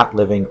 you're not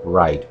living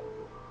right.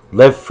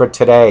 Live for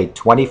today,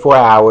 24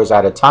 hours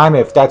at a time.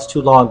 If that's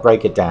too long,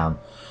 break it down.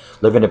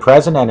 Live in the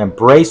present and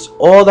embrace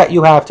all that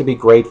you have to be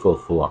grateful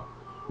for.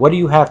 What do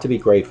you have to be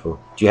grateful?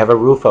 Do you have a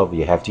roof over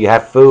your head? Do you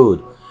have food?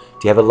 Do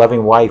you have a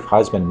loving wife,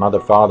 husband, mother,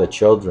 father,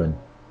 children?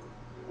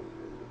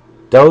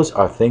 Those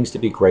are things to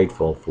be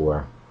grateful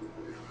for.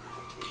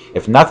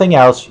 If nothing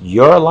else,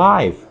 you're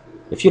alive.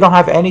 If you don't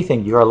have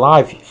anything, you're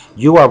alive.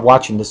 You are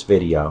watching this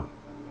video.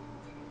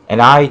 And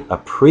I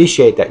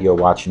appreciate that you're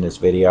watching this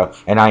video.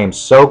 And I am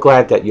so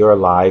glad that you're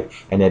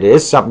alive. And it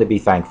is something to be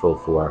thankful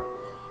for.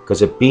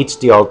 Because it beats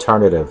the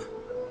alternative.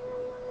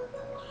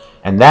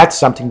 And that's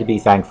something to be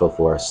thankful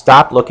for.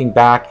 Stop looking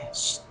back.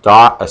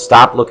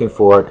 Stop looking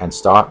forward. And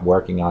start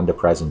working on the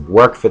present.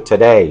 Work for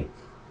today.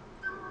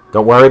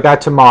 Don't worry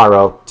about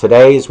tomorrow.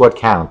 Today is what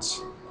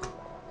counts.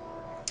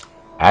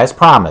 As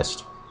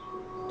promised,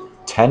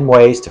 10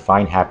 ways to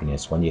find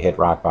happiness when you hit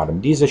rock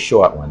bottom. These are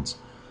short ones.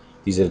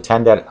 These are the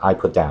 10 that I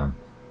put down.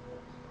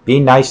 Be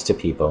nice to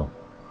people.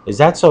 Is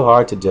that so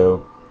hard to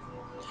do?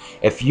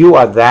 If you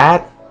are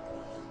that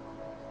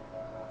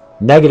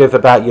negative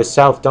about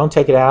yourself, don't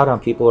take it out on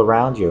people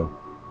around you.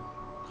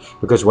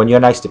 Because when you're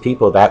nice to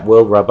people, that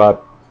will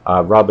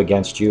rub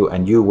against you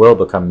and you will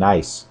become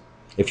nice.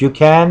 If you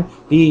can,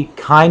 be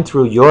kind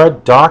through your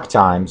dark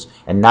times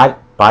and not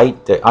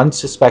bite the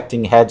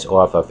unsuspecting heads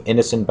off of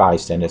innocent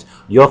bystanders,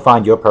 you'll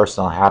find your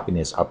personal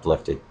happiness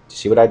uplifted.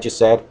 See what I just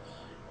said?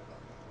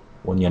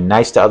 When you're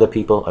nice to other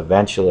people,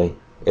 eventually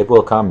it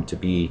will come to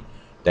be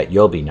that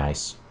you'll be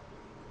nice.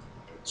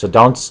 So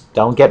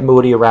don't get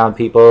moody around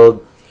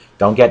people.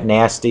 Don't get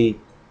nasty.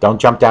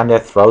 Don't jump down their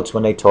throats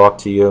when they talk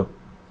to you.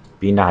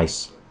 Be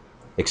nice.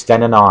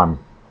 Extend an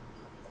arm.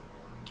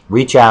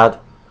 Reach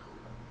out.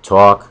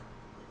 Talk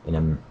in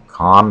a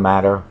calm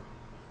matter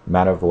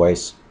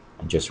voice,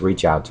 and just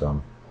reach out to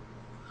them.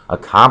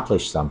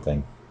 Accomplish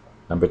something.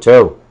 Number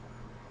 2,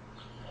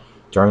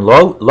 during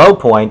low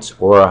points,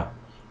 or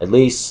at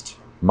least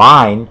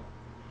mine,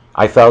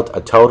 I felt a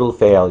total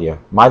failure.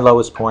 My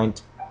lowest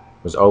point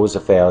was always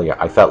a failure.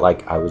 I felt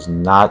like I was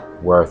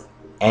not worth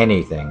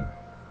anything.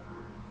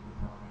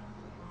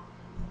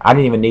 I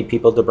didn't even need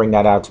people to bring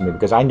that out to me,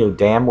 because I knew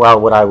damn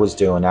well what I was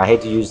doing. I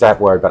hate to use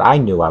that word, but I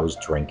knew I was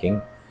drinking.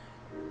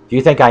 Do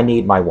you think I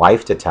need my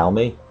wife to tell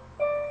me?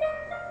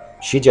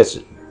 She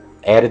just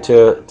added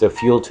to the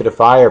fuel to the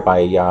fire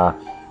by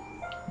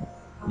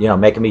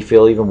making me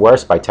feel even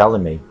worse by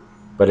telling me.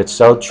 But it's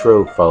so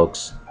true,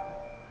 folks.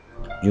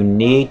 You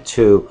need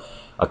to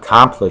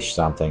accomplish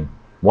something.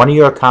 One of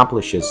your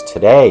accomplishes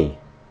today,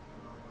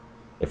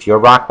 if you're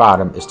rock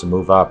bottom, is to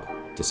move up,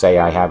 to say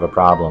I have a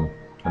problem.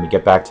 Let me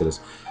get back to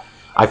this.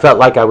 I felt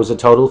like I was a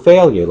total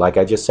failure, like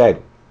I just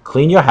said.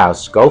 Clean your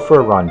house, go for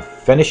a run,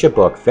 finish a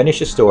book,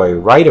 finish a story,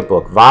 write a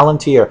book,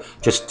 volunteer.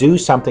 Just do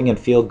something and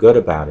feel good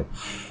about it.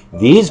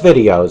 These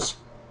videos,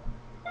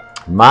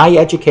 my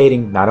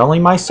educating not only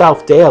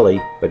myself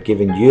daily, but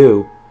giving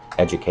you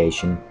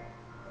education,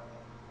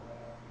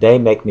 they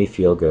make me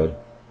feel good.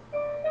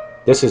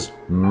 This is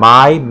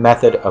my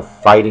method of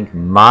fighting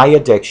my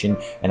addiction,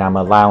 and I'm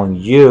allowing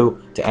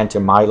you to enter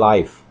my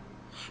life.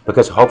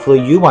 Because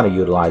hopefully you want to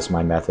utilize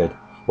my method.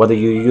 Whether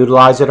you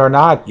utilize it or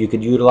not, you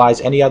could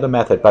utilize any other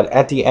method. But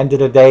at the end of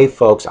the day,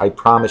 folks, I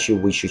promise you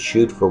we should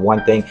shoot for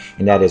one thing,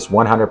 and that is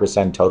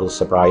 100% total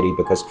sobriety.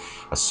 Because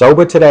a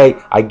sober today,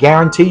 I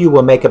guarantee you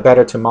will make a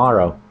better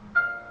tomorrow.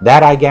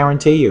 That I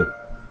guarantee you.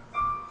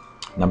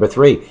 Number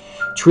 3,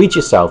 treat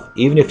yourself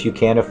even if you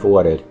can't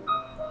afford it.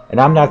 And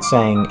I'm not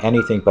saying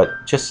anything but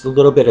just a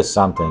little bit of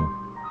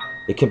something.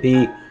 It can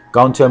be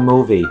going to a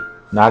movie,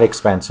 not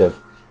expensive.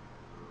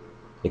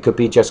 It could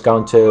be just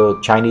going to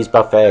a Chinese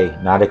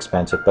buffet, not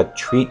expensive, but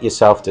treat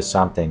yourself to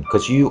something,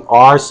 because you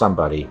are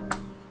somebody.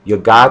 You're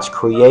God's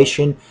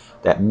creation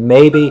that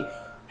maybe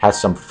has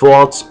some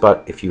faults,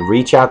 but if you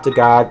reach out to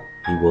God,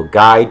 He will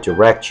guide,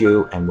 direct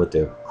you, and with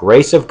the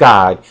grace of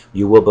God,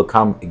 you will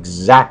become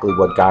exactly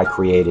what God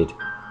created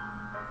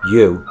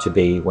you to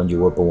be when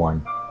you were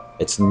born.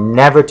 It's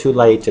never too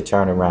late to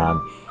turn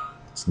around.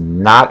 It's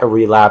not a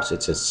relapse,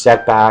 it's a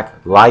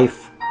setback.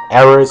 Life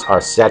errors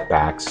are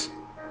setbacks.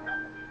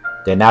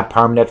 They're not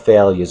permanent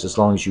failures, as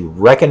long as you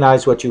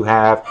recognize what you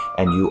have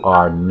and you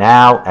are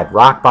now at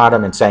rock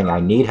bottom and saying, I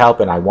need help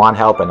and I want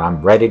help and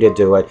I'm ready to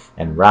do it.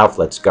 And Ralph,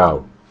 let's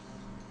go.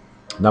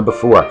 Number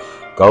 4,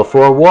 go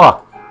for a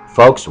walk.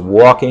 Folks,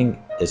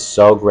 walking is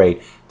so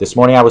great. This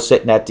morning I was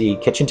sitting at the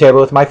kitchen table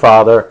with my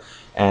father,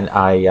 and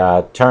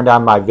I turned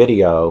on my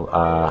video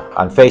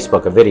on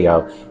Facebook, a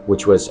video,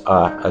 which was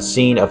a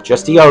scene of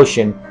just the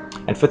ocean.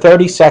 And for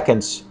 30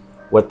 seconds,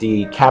 what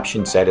the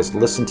caption said is,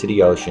 listen to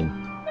the ocean.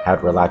 How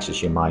it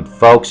relaxes your mind.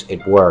 Folks,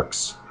 it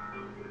works.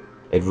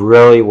 It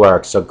really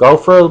works. So go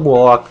for a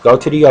walk, go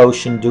to the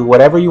ocean, do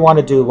whatever you want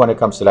to do when it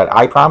comes to that.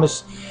 I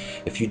promise,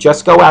 if you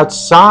just go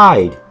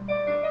outside,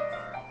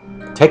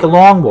 take a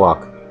long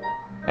walk,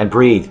 and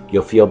breathe,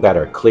 you'll feel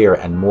better, clear,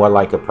 and more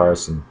like a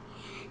person.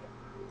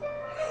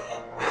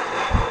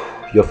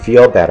 You'll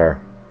feel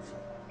better.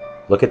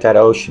 Look at that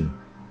ocean.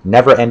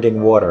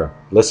 Never-ending water.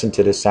 Listen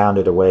to the sound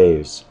of the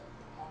waves.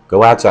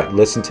 Go outside,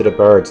 listen to the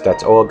birds.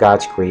 That's all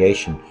God's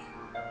creation.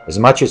 As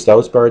much as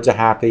those birds are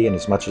happy and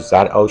as much as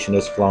that ocean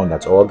is flowing,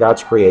 that's all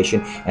God's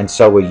creation, and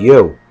so are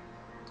you.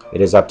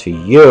 It is up to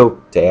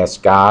you to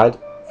ask God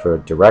for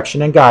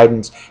direction and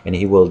guidance, and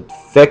He will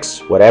fix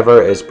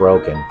whatever is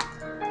broken.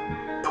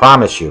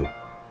 Promise you.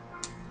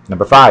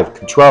 Number 5,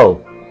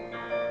 control.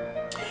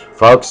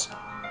 Folks,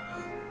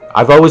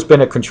 I've always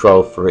been a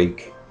control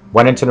freak.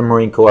 Went into the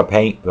Marine Corps,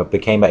 but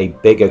became a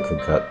bigger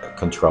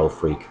control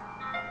freak.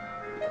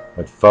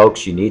 But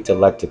folks, you need to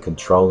let the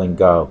controlling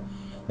go.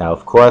 Now,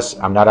 of course,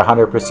 I'm not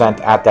 100%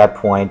 at that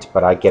point,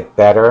 but I get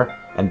better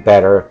and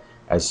better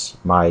as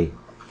my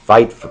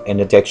fight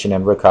in addiction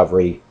and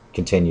recovery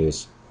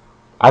continues.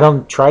 I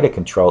don't try to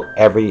control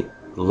every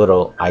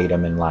little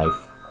item in life.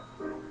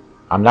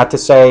 It's not to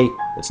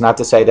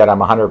say that I'm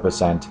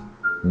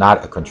 100%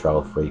 not a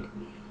control freak,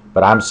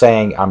 but I'm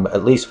saying I'm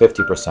at least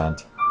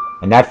 50%.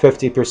 And that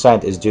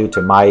 50% is due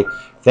to my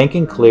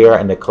thinking clear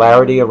and the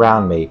clarity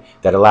around me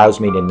that allows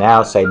me to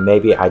now say,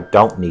 maybe I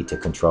don't need to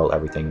control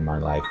everything in my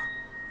life.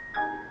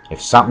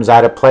 If something's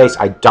out of place,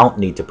 I don't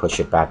need to push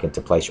it back into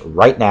place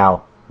right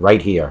now,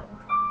 right here.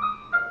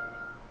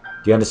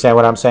 Do you understand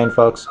what I'm saying,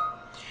 folks?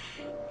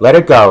 Let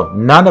it go.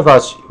 None of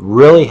us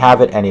really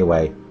have it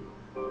anyway.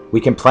 We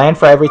can plan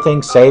for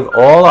everything, save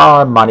all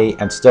our money,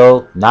 and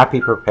still not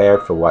be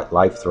prepared for what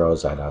life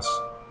throws at us.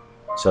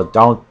 So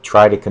don't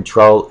try to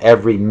control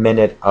every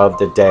minute of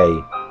the day.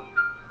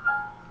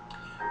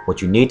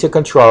 What you need to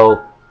control,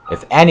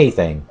 if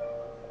anything,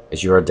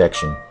 is your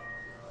addiction.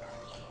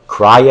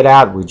 Cry it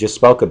out. We just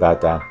spoke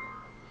about that.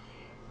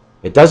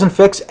 It doesn't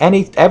fix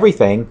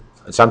everything.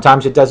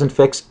 Sometimes it doesn't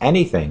fix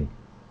anything.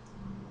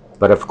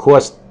 But of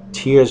course,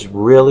 tears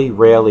really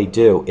rarely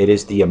do. It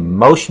is the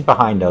emotion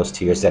behind those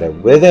tears that are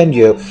within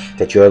you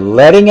that you're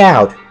letting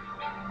out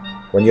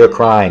when you're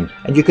crying.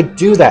 And you could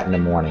do that in the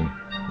morning,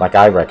 like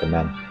I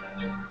recommend.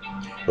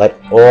 Let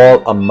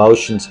all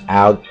emotions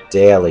out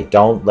daily.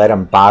 Don't let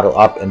them bottle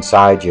up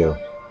inside you.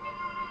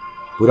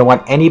 We don't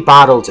want any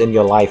bottles in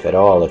your life at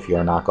all if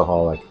you're an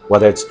alcoholic.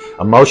 Whether it's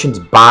emotions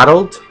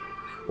bottled,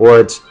 or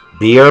it's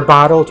beer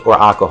bottled, or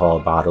alcohol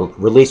bottled.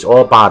 Release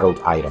all bottled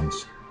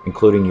items,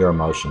 including your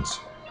emotions.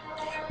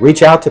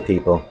 Reach out to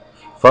people.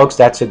 Folks,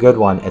 that's a good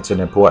one. It's an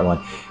important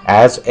one.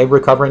 As a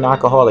recovering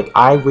alcoholic,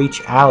 I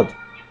reach out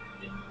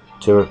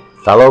to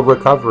fellow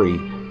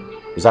recoveries.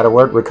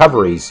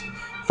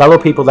 Fellow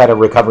people that are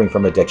recovering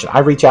from addiction. I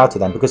reach out to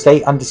them because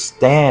they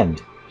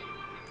understand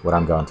what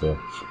I'm going through.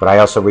 But I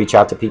also reach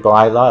out to people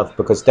I love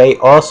because they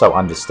also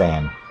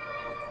understand.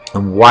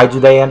 And why do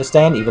they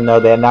understand, even though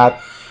they're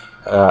not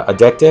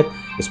addicted?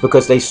 It's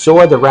because they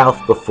saw the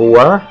Ralph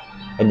before,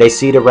 and they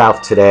see the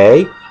Ralph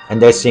today,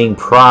 and they're seeing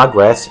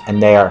progress,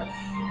 and they are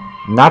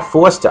not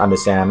forced to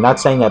understand. I'm not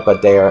saying that,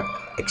 but they are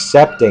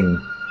accepting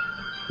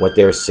what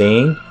they're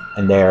seeing,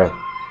 and they're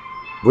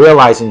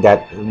realizing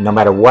that no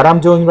matter what I'm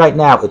doing right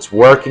now, it's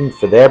working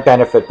for their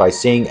benefit by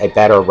seeing a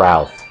better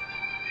Ralph.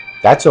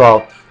 That's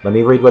all. Let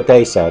me read what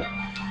they said,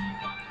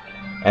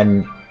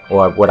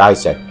 or what I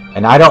said.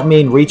 And I don't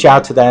mean reach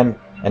out to them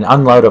and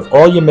unload of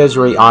all your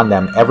misery on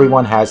them.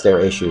 Everyone has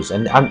their issues,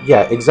 and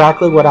yeah,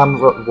 exactly what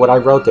I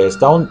wrote there is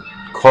don't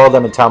call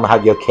them and tell them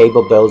how your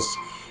cable bill's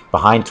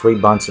behind 3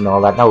 months and all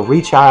that. No,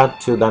 reach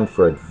out to them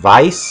for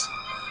advice,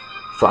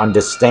 for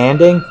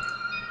understanding,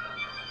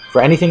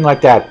 for anything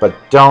like that, but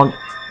don't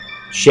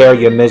share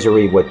your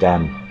misery with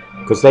them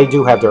because they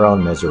do have their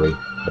own misery.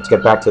 Let's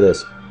get back to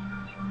this.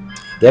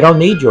 They don't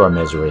need your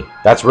misery.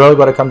 That's really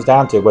what it comes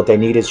down to. What they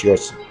need is your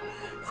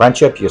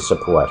friendship, your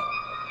support.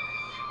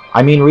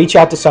 I mean, reach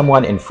out to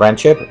someone in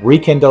friendship,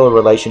 rekindle a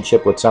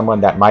relationship with someone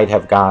that might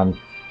have gone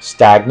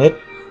stagnant.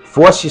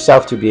 Force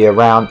yourself to be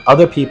around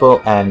other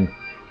people and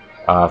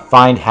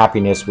find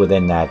happiness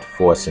within that,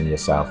 forcing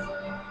yourself.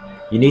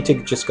 You need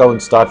to just go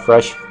and start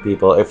fresh,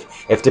 people.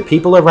 If the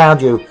people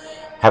around you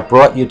have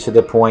brought you to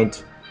the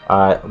point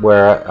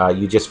where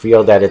you just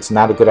feel that it's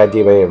not a good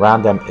idea to be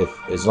around them,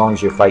 as long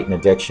as you're fighting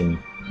addiction,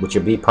 which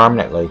will be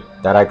permanently,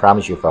 that I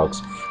promise you,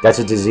 folks. That's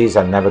a disease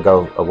that'll never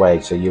go away.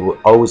 So you will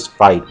always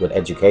fight with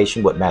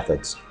education, with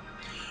methods.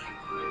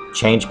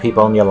 Change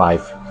people in your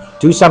life.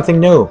 Do something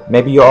new.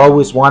 Maybe you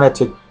always wanted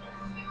to,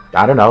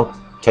 I don't know,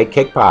 take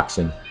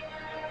kickboxing.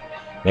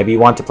 Maybe you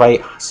want to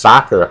play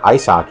soccer,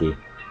 ice hockey,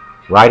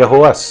 ride a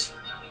horse.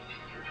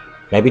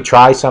 Maybe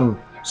try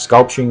some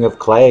sculpturing of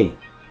clay,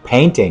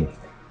 painting,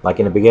 like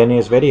in the beginning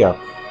of this video.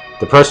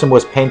 The person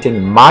was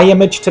painting my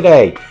image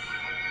today.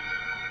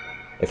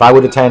 If I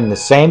would attend the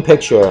same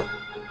picture,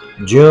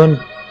 June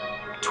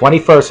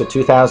 21st of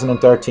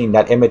 2013,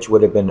 that image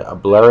would have been a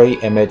blurry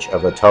image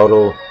of a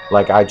total,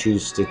 like I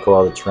choose to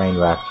call it, train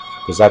wreck,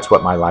 because that's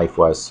what my life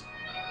was.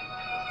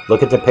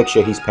 Look at the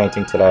picture he's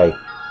painting today.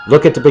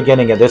 Look at the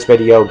beginning of this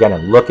video again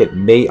and look at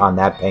me on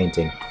that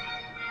painting.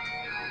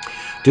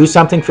 Do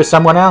something for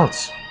someone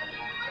else.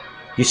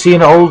 You see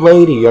an old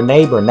lady, your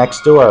neighbor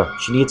next door.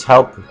 She needs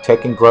help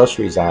taking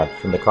groceries out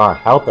from the car.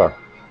 Help her.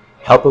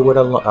 Help her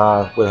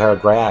with her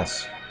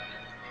grass.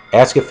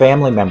 Ask a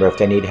family member if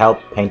they need help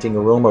painting a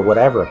room or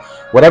whatever.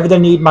 Whatever the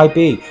need might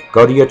be.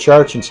 Go to your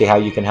church and see how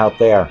you can help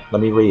there. Let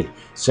me read.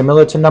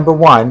 Similar to number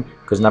 1,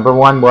 because number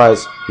 1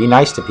 was be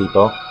nice to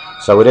people.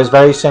 So it is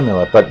very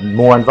similar, but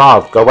more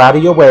involved. Go out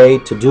of your way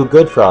to do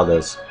good for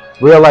others.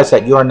 Realize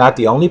that you are not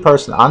the only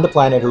person on the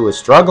planet who is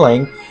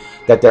struggling,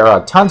 that there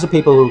are tons of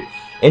people who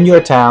in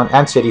your town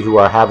and city who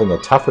are having a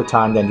tougher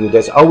time than you.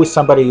 There's always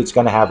somebody who's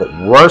going to have it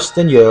worse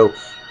than you,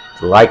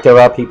 like there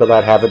are people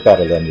that have it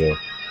better than you.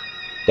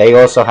 They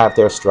also have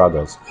their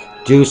struggles.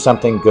 Do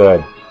something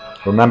good.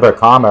 Remember,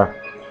 karma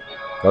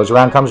goes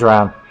around, comes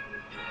around.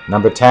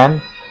 Number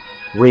 10,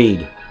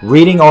 read.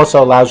 Reading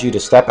also allows you to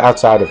step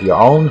outside of your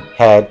own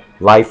head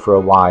life for a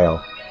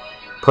while,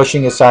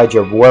 pushing aside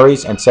your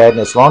worries and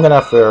sadness long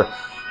enough for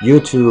you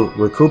to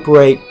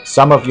recuperate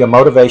some of your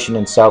motivation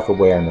and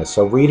self-awareness.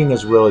 So reading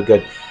is really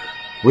good.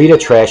 Read a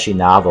trashy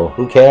novel.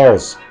 Who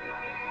cares?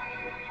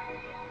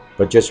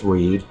 But just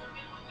read,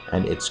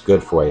 and it's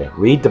good for you.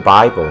 Read the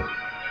Bible.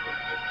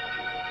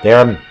 There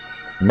are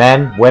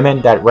men,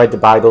 women that read the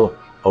Bible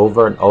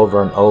over and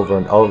over and over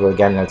and over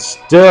again, and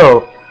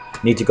still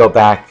need to go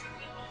back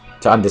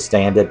to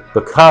understand it,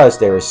 because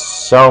there is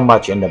so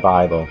much in the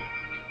Bible.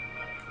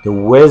 The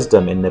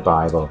wisdom in the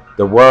Bible,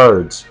 the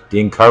words,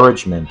 the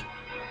encouragement.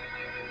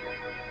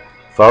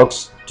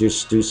 Folks,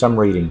 just do some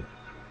reading.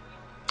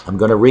 I'm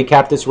going to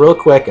recap this real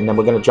quick, and then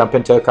we're going to jump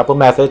into a couple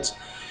methods.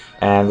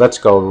 And let's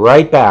go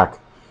right back.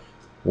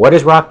 What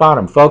is rock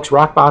bottom? Folks,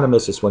 rock bottom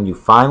is when you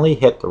finally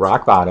hit the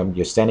rock bottom.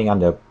 You're standing on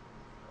the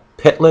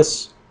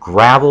pitless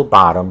gravel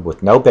bottom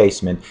with no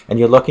basement, and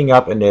you're looking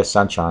up and there's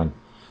sunshine.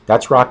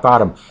 That's rock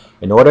bottom.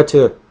 In order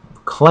to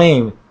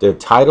claim the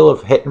title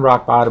of hitting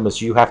rock bottom,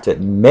 is you have to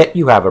admit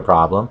you have a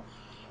problem,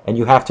 and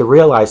you have to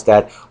realize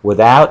that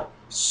without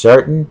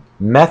certain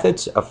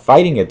methods of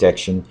fighting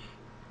addiction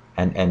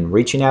and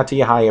reaching out to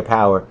your higher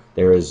power,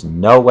 there is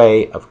no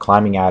way of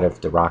climbing out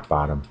of the rock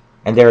bottom.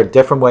 And there are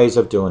different ways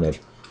of doing it.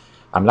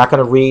 I'm not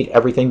going to read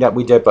everything that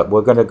we did, but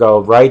we're going to go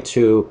right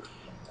to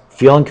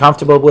feeling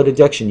comfortable with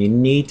addiction. You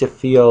need to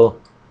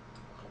feel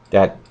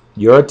that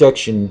your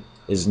addiction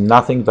is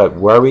nothing but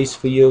worries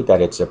for you,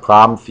 that it's a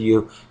problem for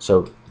you.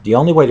 So the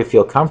only way to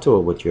feel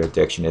comfortable with your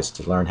addiction is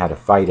to learn how to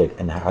fight it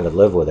and how to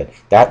live with it.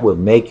 That will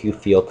make you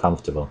feel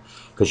comfortable.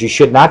 Because you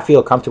should not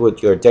feel comfortable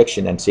with your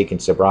addiction and seeking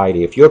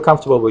sobriety. If you're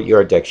comfortable with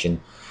your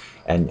addiction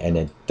and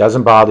it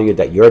doesn't bother you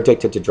that you're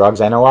addicted to drugs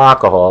and or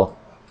alcohol,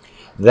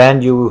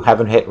 then you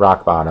haven't hit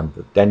rock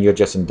bottom. Then you're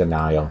just in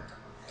denial.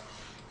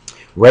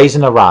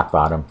 Raising a rock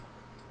bottom.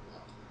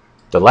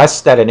 The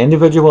less that an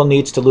individual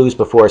needs to lose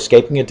before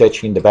escaping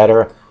addiction, the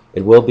better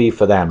it will be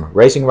for them.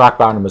 Raising rock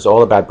bottom is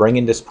all about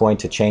bringing this point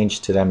to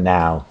change to them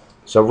now.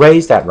 So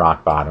raise that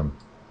rock bottom.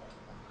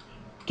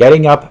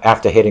 Getting up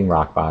after hitting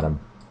rock bottom.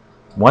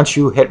 Once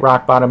you hit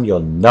rock bottom,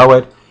 you'll know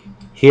it.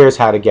 Here's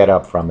how to get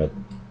up from it.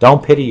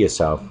 Don't pity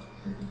yourself.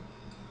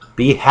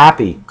 Be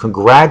happy.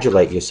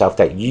 Congratulate yourself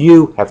that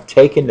you have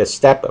taken the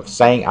step of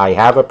saying, I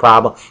have a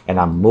problem and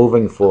I'm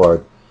moving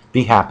forward.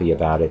 Be happy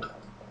about it.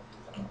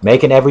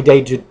 Make an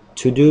everyday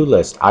to-do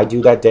list. I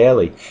do that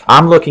daily.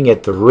 I'm looking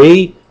at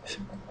 3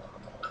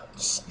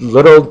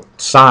 little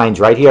signs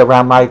right here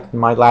around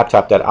my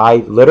laptop that I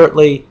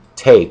literally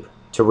tape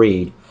to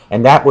read.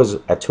 And that was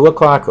at 2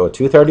 o'clock or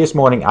 2:30 this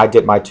morning, I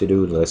did my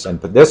to-do list.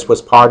 And this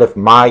was part of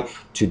my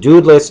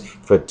to-do list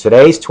for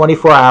today's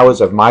 24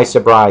 hours of my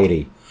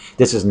sobriety.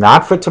 This is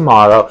not for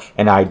tomorrow,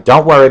 and I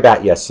don't worry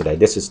about yesterday.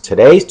 This is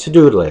today's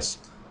to-do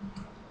list.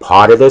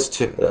 Part of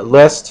this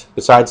list,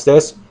 besides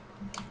this,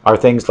 are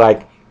things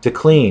like to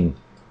clean.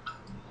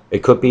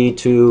 It could be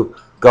to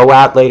go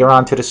out later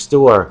on to the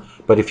store.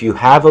 But if you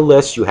have a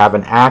list, you have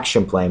an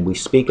action plan. We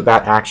speak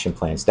about action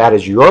plans. That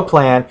is your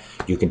plan.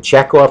 You can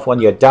check off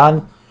when you're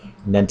done.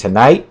 And then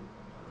tonight,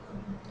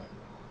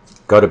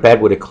 go to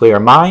bed with a clear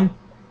mind.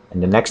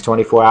 And the next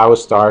 24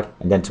 hours start.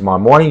 And then tomorrow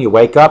morning, you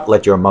wake up,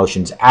 let your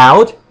emotions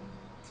out.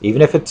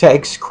 Even if it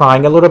takes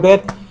crying a little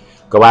bit.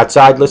 Go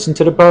outside, listen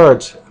to the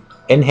birds.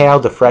 Inhale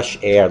the fresh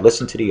air.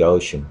 Listen to the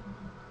ocean.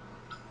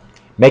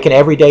 Make an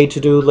everyday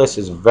to-do list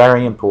is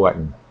very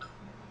important.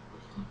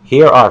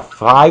 Here are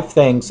 5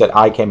 things that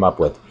I came up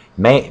with.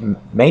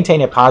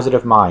 Maintain a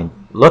positive mind.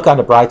 Look on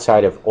the bright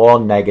side of all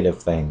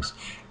negative things.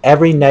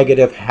 Every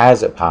negative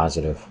has a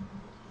positive.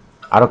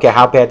 I don't care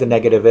how bad the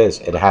negative is,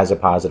 it has a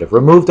positive.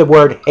 Remove the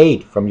word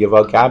hate from your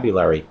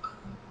vocabulary.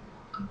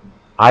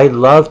 I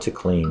love to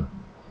clean.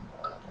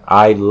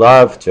 I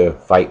love to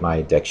fight my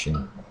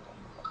addiction.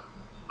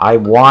 I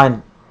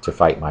want to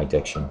fight my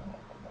addiction.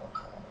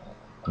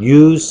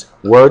 Use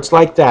words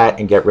like that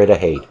and get rid of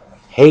hate.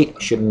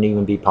 Hate shouldn't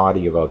even be part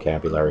of your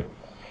vocabulary.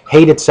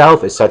 Hate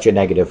itself is such a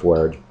negative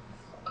word.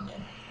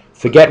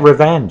 Forget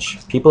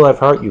revenge. People have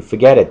hurt you.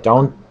 Forget it.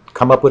 Don't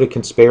come up with a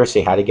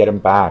conspiracy how to get them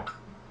back.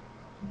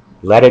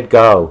 Let it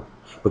go.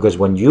 Because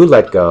when you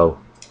let go,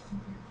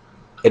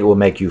 it will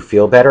make you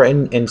feel better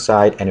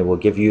inside, and it will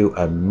give you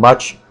a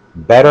much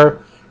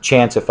better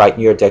chance of fighting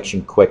your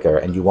addiction quicker,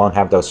 and you won't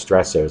have those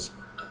stressors.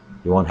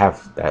 You won't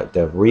have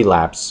the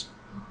relapse,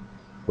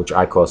 which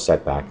I call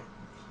setback.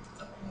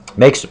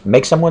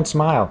 Make someone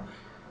smile.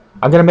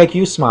 I'm going to make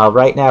you smile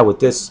right now with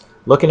this,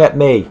 looking at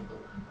me.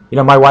 You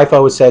know, my wife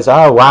always says,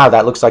 oh, wow,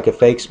 that looks like a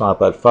fake smile.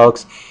 But,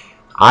 folks,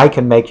 I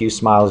can make you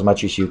smile as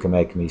much as you can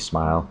make me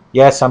smile.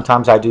 Yes,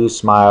 sometimes I do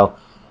smile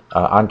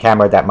on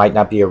camera. That might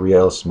not be a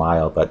real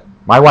smile. But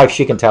my wife,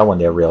 she can tell when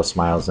they're real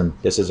smiles, and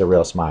this is a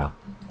real smile.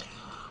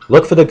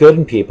 Look for the good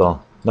in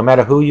people. No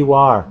matter who you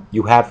are,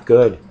 you have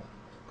good.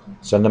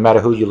 So no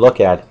matter who you look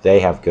at, they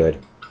have good.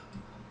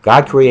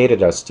 God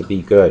created us to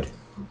be good.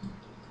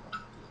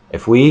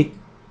 If we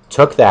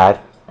took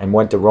that and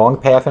went the wrong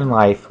path in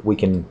life, we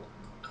can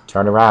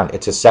turn around.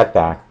 It's a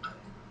setback.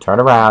 Turn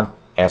around,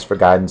 ask for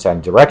guidance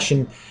and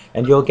direction,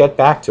 and you'll get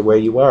back to where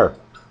you were.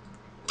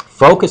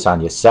 Focus on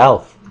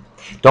yourself.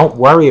 Don't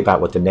worry about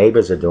what the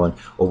neighbors are doing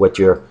or what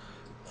your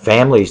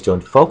family is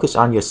doing. Focus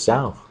on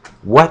yourself.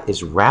 What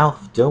is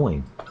Ralph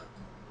doing?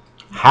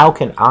 How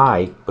can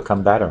I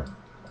become better?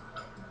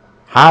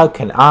 How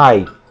can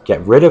I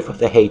get rid of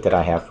the hate that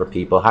I have for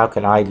people? How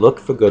can I look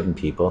for good in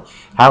people?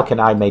 How can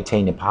I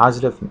maintain a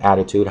positive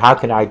attitude? How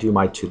can I do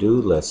my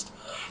to-do list?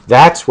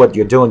 That's what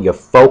you're doing. You're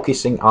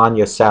focusing on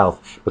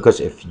yourself. Because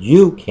if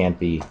you can't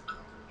be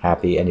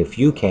happy and if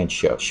you can't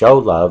show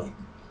love,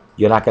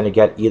 you're not going to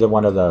get either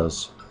one of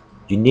those.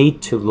 You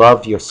need to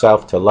love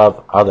yourself to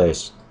love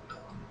others.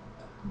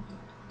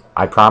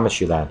 I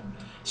promise you that.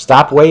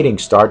 Stop waiting,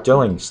 start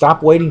doing.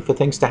 Stop waiting for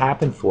things to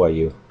happen for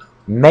you.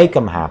 Make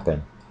them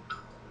happen.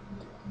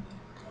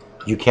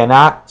 You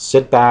cannot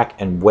sit back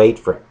and wait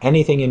for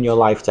anything in your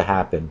life to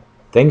happen.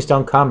 Things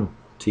don't come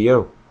to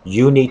you.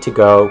 You need to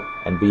go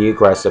and be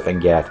aggressive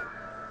and get.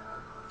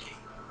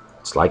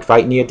 It's like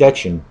fighting the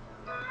addiction.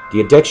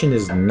 The addiction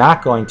is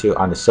not going to,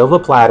 on a silver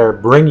platter,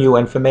 bring you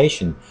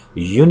information.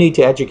 You need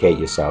to educate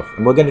yourself.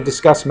 And we're going to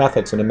discuss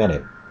methods in a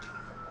minute.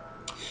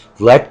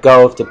 Let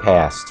go of the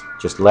past.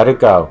 Just let it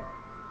go.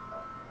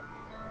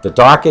 The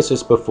darkest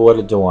is before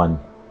the dawn.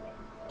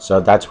 So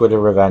that's where the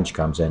revenge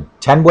comes in.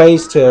 10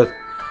 ways to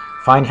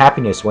find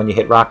happiness when you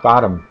hit rock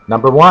bottom.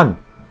 Number 1,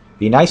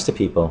 be nice to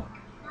people.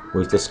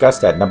 We've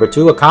discussed that. Number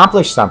 2,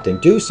 accomplish something.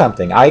 Do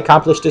something. I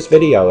accomplished this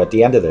video at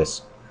the end of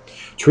this.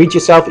 Treat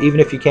yourself even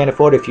if you can't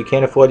afford it. If you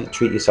can't afford it,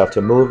 treat yourself to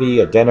a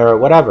movie, a dinner, or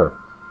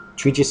whatever.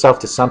 Treat yourself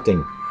to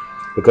something.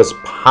 Because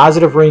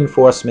positive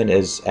reinforcement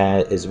is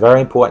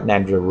very important,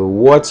 and the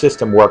reward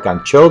system work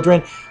on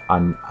children,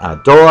 on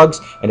dogs,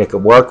 and it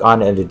can work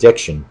on an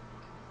addiction.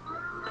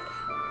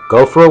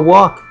 Go for a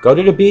walk. Go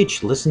to the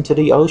beach. Listen to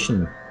the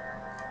ocean.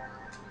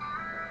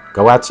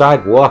 Go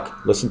outside,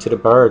 walk, listen to the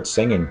birds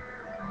singing.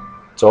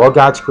 It's all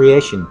God's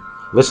creation.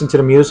 Listen to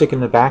the music in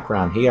the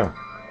background here.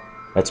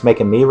 That's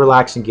making me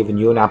relax and giving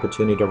you an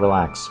opportunity to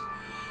relax.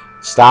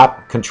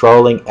 Stop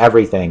controlling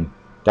everything.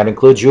 That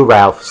includes you,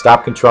 Ralph.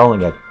 Stop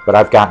controlling it. But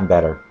I've gotten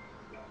better.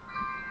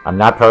 I'm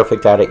not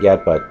perfect at it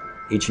yet, but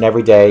each and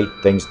every day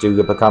things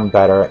do become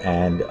better,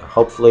 and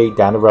hopefully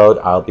down the road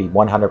I'll be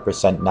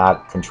 100%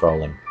 not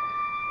controlling.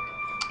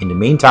 In the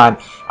meantime,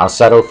 I'll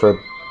settle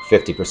for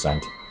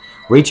 50%.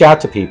 Reach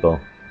out to people,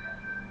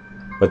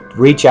 but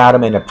reach out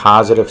them in a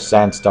positive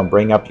sense. Don't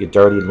bring up your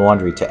dirty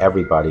laundry to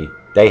everybody.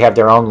 They have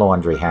their own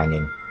laundry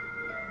hanging.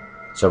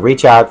 So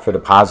reach out for the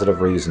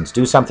positive reasons.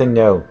 Do something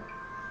new.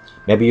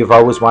 Maybe you've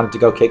always wanted to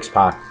go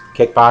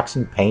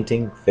kickboxing,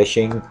 painting,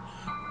 fishing,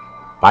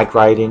 bike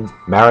riding,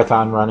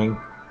 marathon running,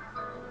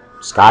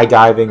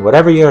 skydiving,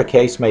 whatever your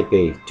case may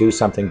be. Do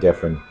something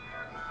different.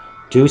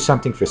 Do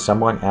something for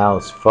someone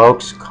else.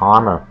 Folks,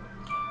 karma.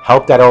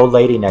 Help that old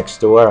lady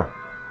next door.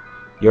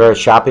 You're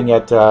shopping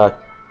at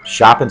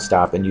Shop and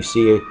Stop and you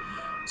see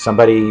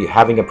somebody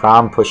having a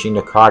problem pushing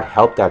the cart.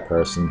 Help that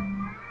person.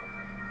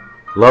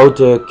 Load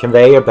the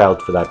conveyor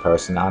belt for that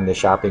person on the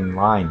shopping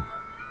line.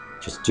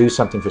 Just do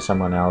something for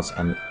someone else.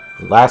 And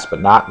last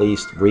but not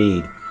least,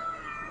 read.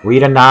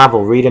 Read a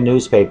novel. Read a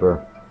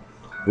newspaper.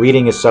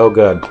 Reading is so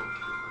good.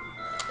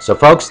 So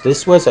folks,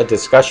 this was a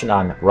discussion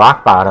on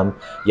rock bottom.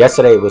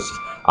 Yesterday it was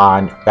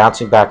on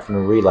bouncing back from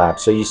a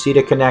relapse. So you see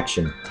the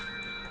connection.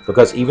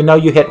 Because even though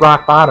you hit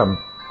rock bottom,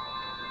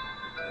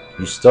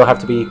 you still have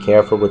to be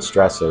careful with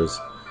stressors.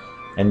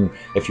 And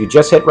if you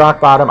just hit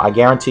rock bottom, I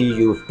guarantee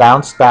you've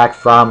bounced back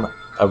from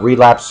a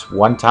relapse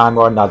one time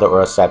or another,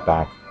 or a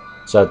setback.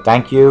 So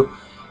thank you.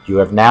 You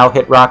have now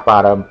hit rock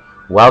bottom.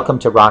 Welcome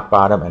to rock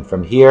bottom. And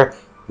from here,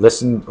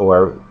 listen,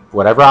 or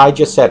whatever I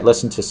just said,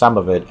 listen to some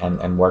of it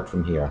and work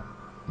from here.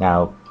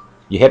 Now,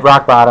 you hit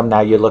rock bottom.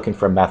 Now you're looking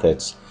for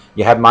methods.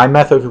 You have my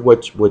method,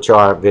 which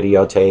are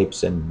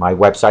videotapes, and my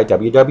website,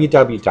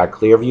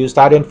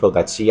 www.clearviews.info.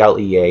 That's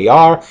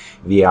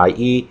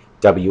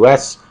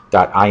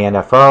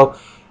CLEARVIEWS.info.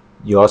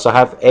 You also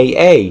have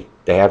AA.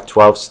 They have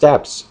 12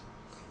 steps.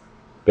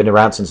 Been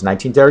around since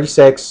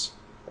 1936.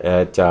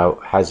 It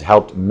has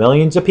helped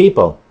millions of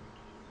people.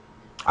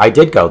 I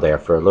did go there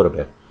for a little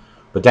bit,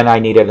 but then I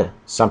needed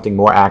something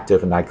more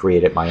active, and I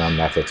created my own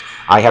methods.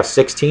 I have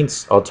 16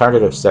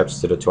 alternative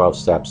steps to the 12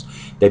 steps.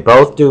 They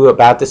both do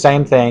about the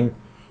same thing.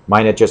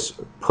 Mine are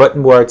just put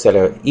in words that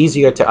are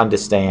easier to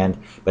understand,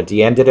 but at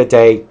the end of the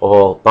day,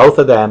 both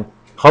of them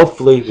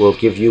hopefully will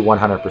give you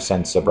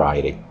 100%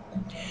 sobriety.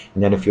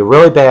 And then if you're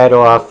really bad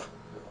off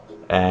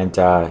and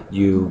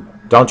you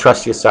don't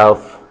trust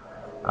yourself,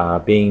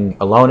 being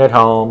alone at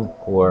home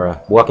or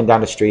walking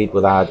down the street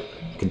without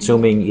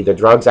consuming either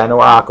drugs and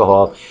or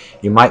alcohol,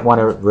 you might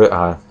want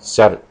to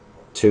set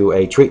to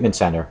a treatment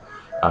center.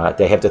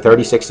 They have the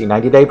 30, 60,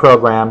 90-day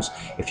programs.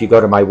 If you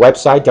go to my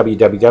website,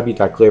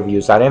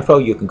 www.clearviews.info,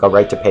 you can go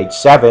right to page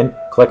 7.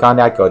 Click on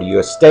that, go to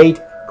your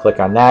state, click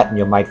on that, and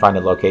you might find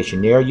a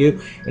location near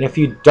you. And if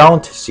you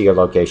don't see a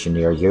location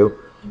near you,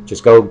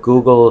 just go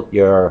Google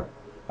your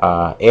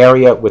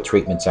area with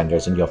treatment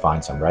centers, and you'll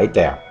find some right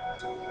there.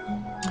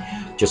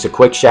 Just a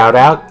quick shout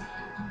out.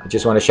 I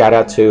just want to shout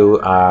out to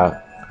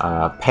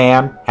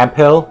Pam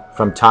Hemphill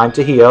from Time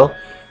to Heal.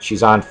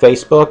 She's on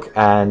Facebook,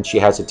 and she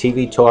has a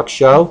TV talk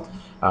show,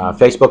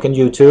 Facebook and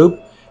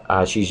YouTube.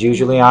 She's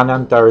usually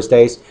on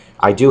Thursdays.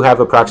 I do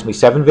have approximately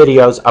 7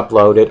 videos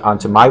uploaded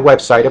onto my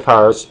website of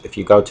hers. If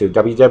you go to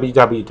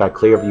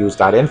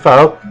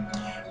www.clearviews.info,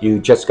 you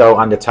just go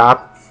on the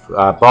top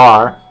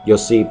bar. You'll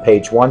see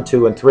page 1,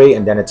 2, and 3,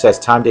 and then it says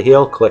Time to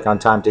Heal. Click on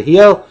Time to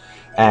Heal,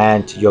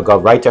 and you'll go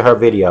right to her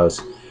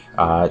videos.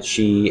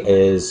 She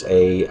is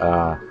a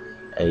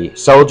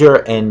soldier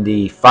in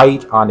the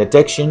fight on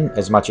addiction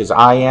as much as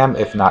I am,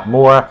 if not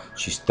more.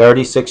 She's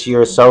 36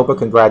 years sober.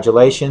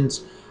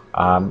 Congratulations.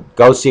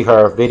 Go see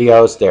her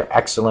videos. They're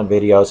excellent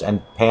videos.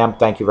 And Pam,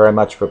 thank you very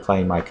much for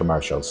playing my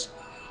commercials.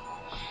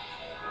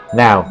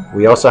 Now,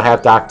 we also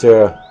have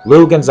Dr.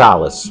 Lou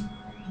Gonzalez.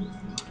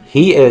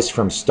 He is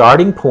from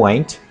Starting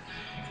Point,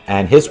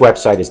 and his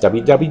website is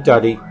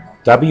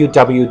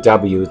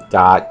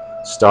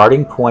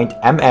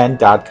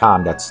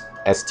www.startingpointmn.com. That's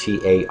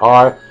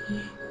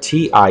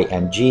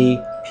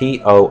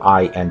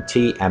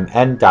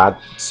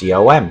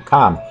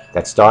startingpointmn.com.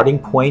 That's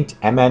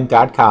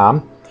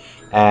startingpointmn.com.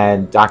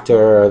 And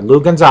Dr.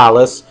 Lou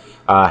Gonzalez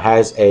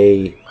has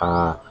a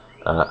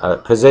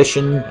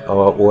position,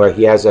 or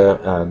he has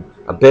a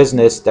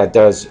business that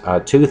does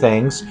two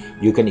things.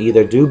 You can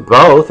either do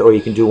both, or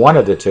you can do one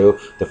of the two.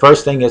 The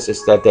first thing is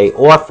that they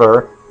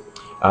offer,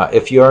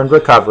 if you're in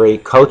recovery,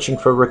 coaching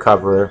for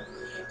recovery.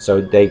 So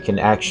they can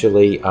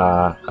actually,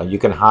 you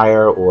can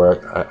hire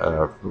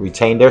or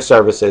retain their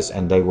services,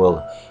 and they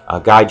will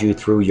guide you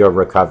through your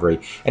recovery.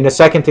 And the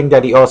second thing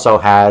that he also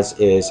has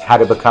is how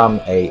to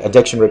become a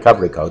addiction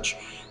recovery coach,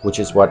 which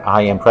is what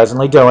I am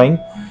presently doing.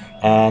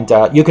 And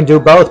you can do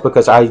both,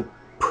 because I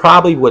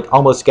probably would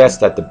almost guess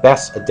that the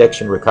best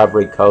addiction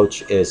recovery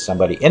coach is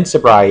somebody in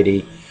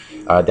sobriety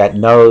that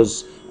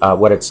knows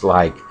what it's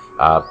like.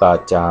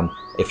 But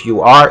if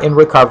you are in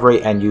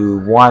recovery and you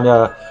want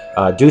to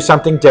do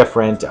something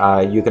different,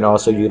 you can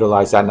also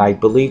utilize that. And I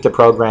believe the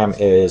program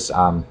is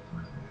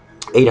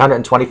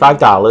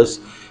 $825.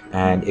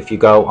 And if you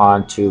go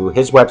on to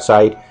his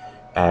website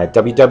at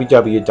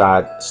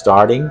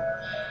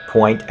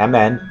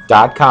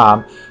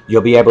www.startingpointmn.com,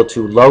 you'll be able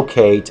to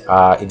locate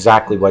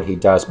exactly what he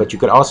does. But you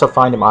can also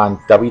find him on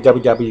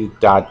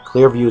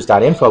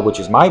www.clearviews.info, which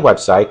is my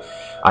website.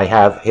 I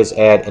have his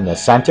ad in the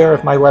center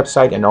of my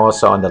website, and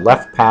also on the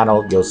left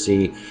panel you'll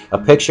see a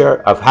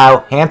picture of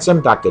how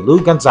handsome Dr.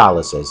 Lou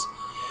Gonzalez is.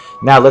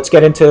 Now let's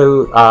get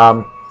into,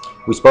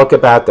 we spoke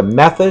about the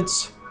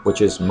methods,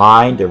 which is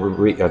MIND,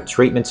 the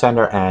treatment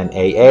center, and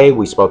AA.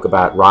 We spoke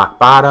about rock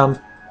bottom.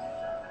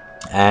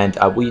 And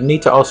we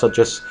need to also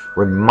just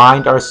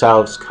remind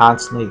ourselves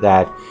constantly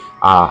that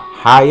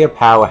higher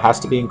power has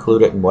to be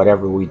included in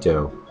whatever we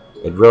do.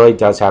 It really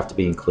does have to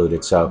be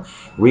included. So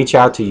reach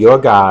out to your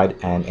God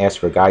and ask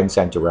for guidance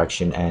and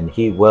direction, and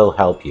he will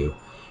help you.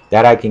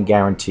 That I can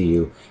guarantee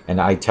you. And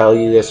I tell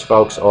you this,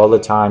 folks, all the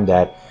time,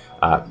 that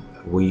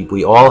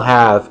we all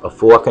have a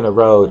fork in the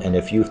road, and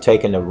if you've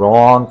taken the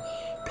wrong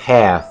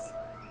path,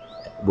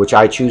 which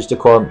I choose to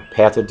call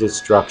path of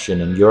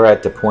destruction, and you're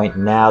at the point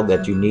now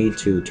that you need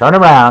to turn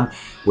around,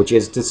 which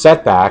is the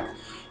setback,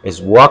 is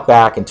walk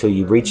back until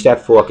you reach that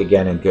fork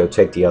again and go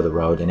take the other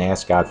road and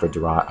ask God for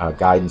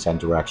guidance and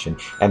direction.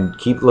 And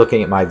keep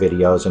looking at my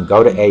videos, and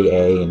go to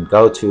AA, and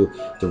go to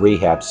the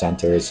rehab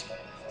centers.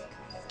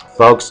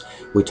 Folks,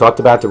 we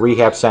talked about the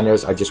rehab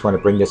centers. I just want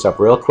to bring this up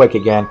real quick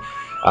again.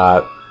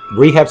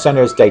 Rehab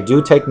centers, they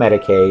do take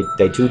Medicaid,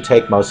 they do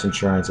take most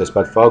insurances,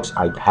 but folks,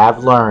 I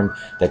have learned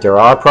that there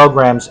are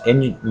programs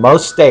in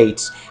most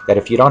states that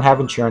if you don't have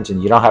insurance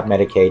and you don't have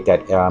Medicaid,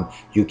 that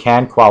you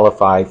can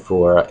qualify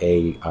for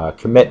a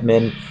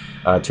commitment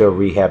to a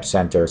rehab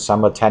center.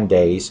 Some are 10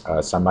 days,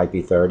 some might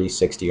be 30,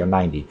 60, or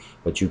 90,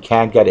 but you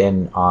can get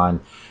in on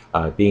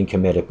being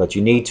committed. But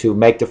you need to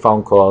make the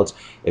phone calls.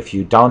 If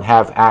you don't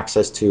have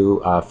access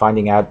to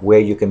finding out where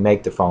you can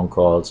make the phone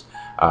calls,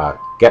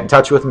 get in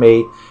touch with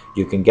me.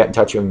 You can get in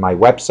touch with my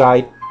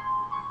website,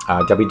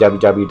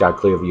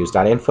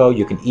 www.clearviews.info.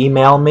 You can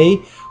email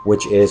me,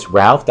 which is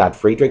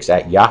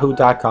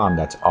ralf.friedrichs@yahoo.com.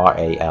 That's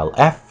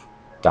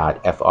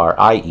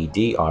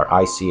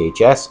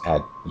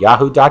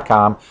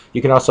ralf.friedrichs@yahoo.com.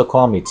 You can also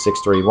call me at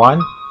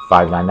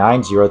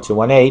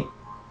 631-599-0218.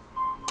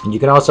 And you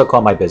can also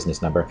call my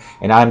business number,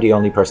 and I'm the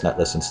only person that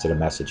listens to the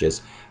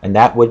messages. And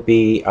that would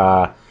be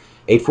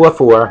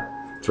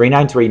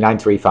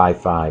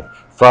 844-393-9355.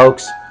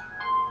 Folks,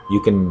 you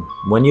can,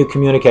 when you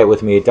communicate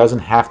with me, it doesn't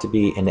have to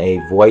be in a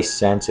voice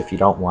sense if you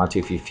don't want to.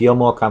 If you feel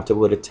more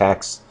comfortable with a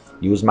text,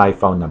 use my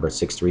phone number,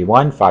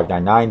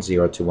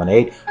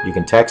 631-599-0218. You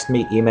can text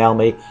me, email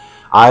me.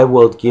 I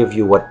will give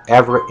you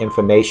whatever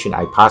information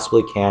I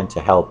possibly can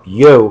to help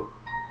you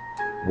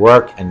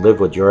work and live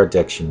with your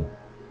addiction.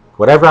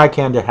 Whatever I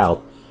can to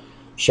help.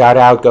 Shout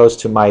out goes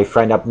to my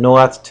friend up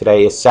north.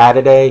 Today is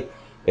Saturday.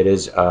 It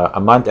is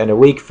a month and a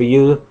week for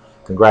you.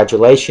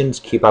 Congratulations.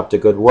 Keep up the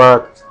good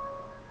work.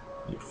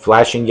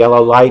 Flashing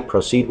yellow light,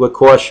 proceed with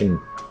caution.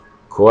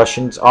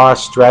 Cautions are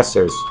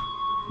stressors.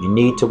 You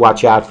need to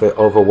watch out for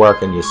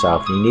overworking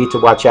yourself. You need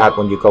to watch out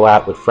when you go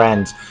out with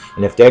friends.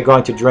 And if they're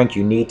going to drink,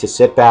 you need to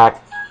sit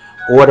back,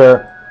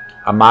 order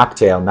a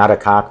mocktail, not a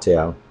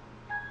cocktail.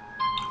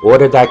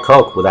 Order that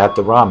Coke without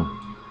the rum.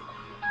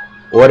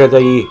 Order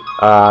the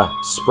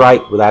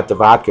Sprite without the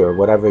vodka, or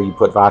whatever you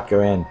put vodka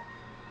in.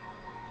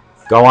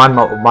 Go on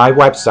my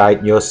website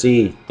and you'll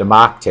see the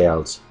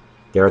mocktails.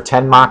 There are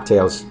 10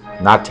 mocktails,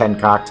 not 10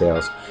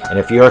 cocktails. And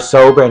if you're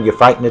sober and you're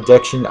fighting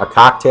addiction, a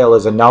cocktail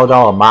is a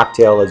no-no, a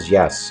mocktail is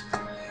yes.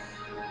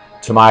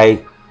 To my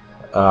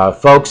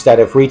folks that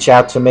have reached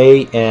out to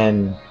me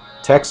in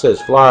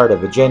Texas, Florida,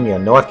 Virginia,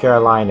 North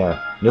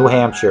Carolina, New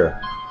Hampshire,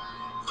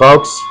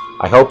 folks,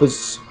 I hope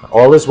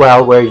all is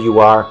well where you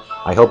are.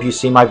 I hope you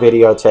see my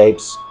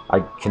videotapes. I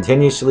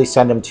continuously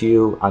send them to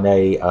you on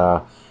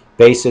a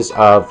basis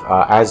of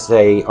as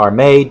they are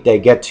made, they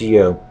get to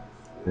you.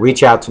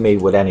 Reach out to me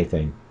with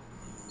anything.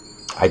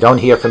 I don't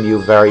hear from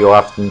you very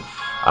often,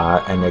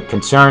 and it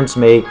concerns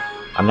me.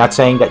 I'm not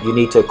saying that you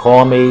need to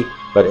call me,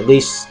 but at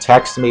least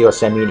text me or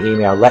send me an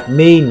email. Let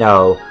me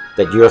know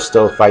that you're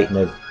still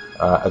fighting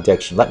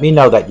addiction. Let me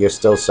know that you're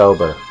still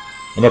sober.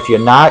 And if you're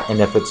not, and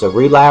if it's a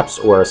relapse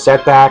or a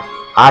setback,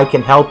 I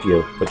can help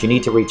you, but you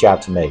need to reach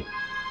out to me.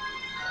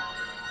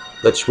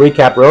 Let's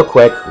recap real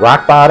quick.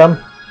 Rock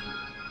bottom,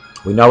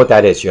 we know what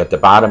that is. You're at the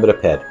bottom of the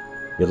pit.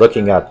 You're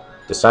looking up.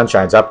 The sun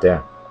shines up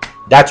there.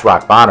 That's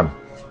rock bottom.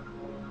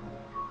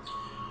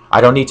 I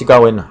don't need to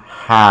go in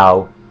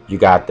how you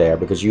got there,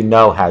 because you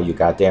know how you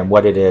got there and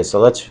what it is. So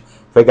let's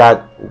figure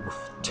out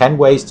 10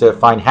 ways to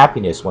find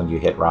happiness when you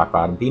hit rock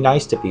bottom. Be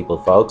nice to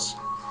people, folks.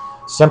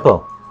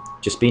 Simple.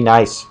 Just be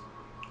nice.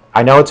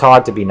 I know it's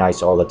hard to be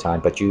nice all the time,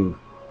 but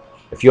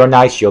if you're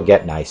nice, you'll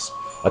get nice.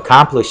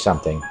 Accomplish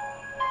something.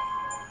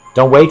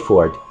 Don't wait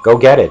for it. Go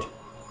get it.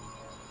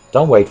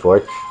 Don't wait for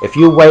it. If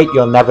you wait,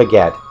 you'll never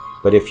get.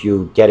 But if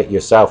you get it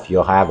yourself,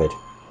 you'll have it.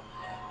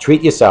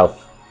 Treat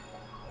yourself.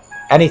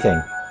 Anything.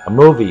 A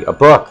movie, a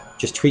book.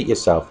 Just treat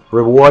yourself.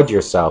 Reward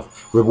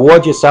yourself.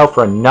 Reward yourself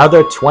for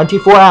another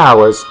 24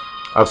 hours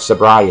of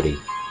sobriety.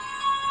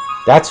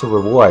 That's a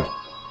reward.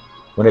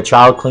 When a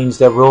child cleans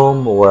their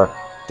room or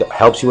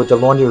helps you with the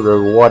laundry,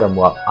 reward them.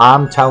 Well,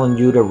 I'm telling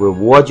you to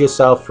reward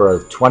yourself for a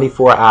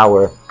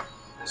 24-hour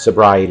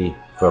sobriety,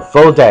 for a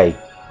full day.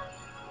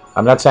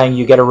 I'm not saying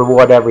you get a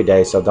reward every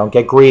day, so don't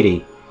get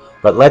greedy.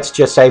 But let's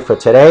just say for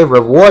today,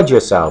 reward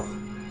yourself.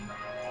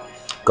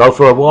 Go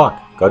for a walk.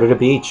 Go to the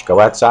beach. Go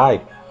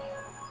outside.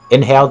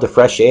 Inhale the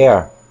fresh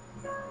air.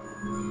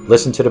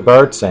 Listen to the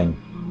birds sing.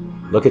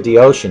 Look at the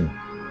ocean.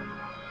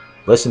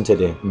 Listen to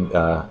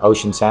the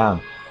ocean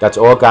sound. That's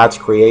all God's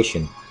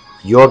creation.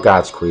 You're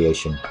God's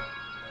creation.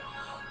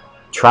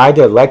 Try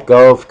to let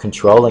go of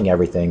controlling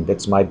everything.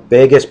 That's my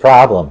biggest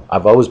problem.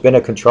 I've always been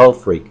a control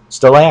freak.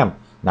 Still am.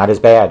 Not as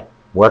bad.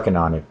 Working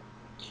on it.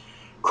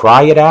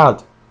 Cry it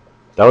out.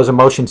 Those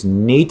emotions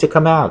need to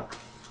come out.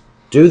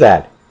 Do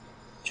that.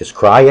 Just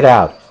cry it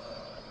out.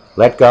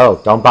 Let go.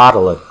 Don't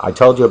bottle it. I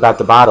told you about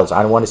the bottles.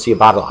 I don't want to see a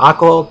bottle of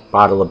alcohol, a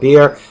bottle of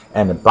beer,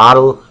 and a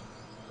bottle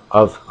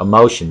of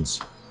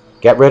emotions.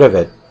 Get rid of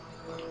it.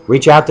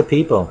 Reach out to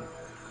people.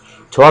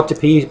 Talk to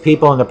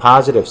people in a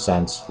positive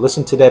sense.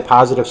 Listen to their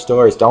positive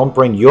stories. Don't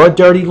bring your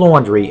dirty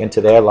laundry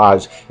into their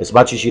lives as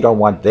much as you don't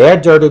want their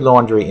dirty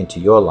laundry into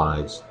your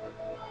lives.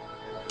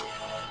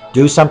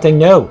 Do something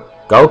new.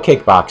 Go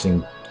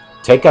kickboxing.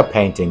 Take up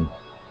painting,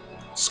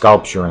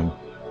 sculpturing,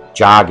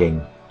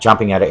 jogging,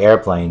 jumping out of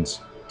airplanes.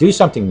 Do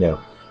something new.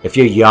 If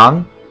you're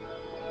young,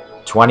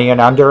 20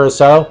 and under or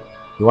so,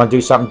 you want to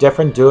do something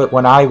different, do it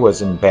when I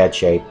was in bad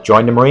shape.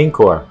 Join the Marine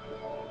Corps.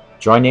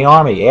 Join the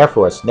Army, Air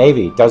Force,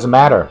 Navy. Doesn't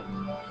matter.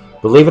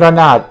 Believe it or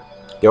not,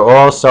 they're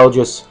all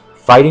soldiers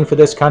fighting for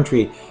this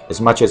country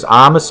as much as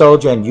I'm a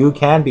soldier and you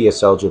can be a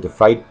soldier to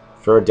fight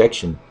for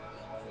addiction,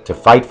 to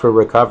fight for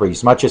recovery,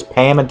 as much as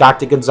Pam and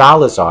Dr.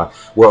 Gonzalez are.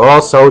 We're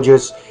all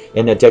soldiers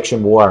in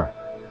addiction war,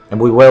 and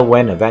we will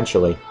win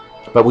eventually.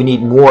 But we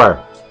need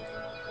more.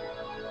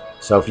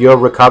 So if you're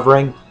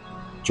recovering,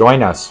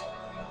 join us.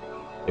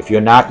 If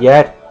you're not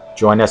yet,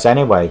 join us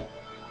anyway.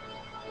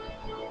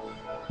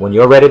 When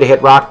you're ready to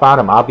hit rock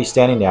bottom, I'll be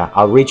standing there.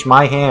 I'll reach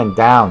my hand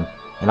down,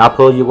 and I'll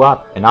pull you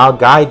up, and I'll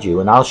guide you,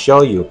 and I'll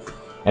show you.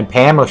 And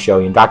Pam will show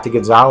you, and Dr.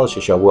 Gonzalez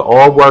will show you. We'll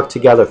all work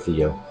together for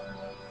you.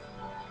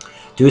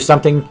 Do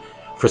something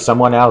for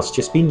someone else.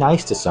 Just be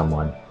nice to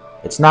someone.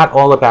 It's not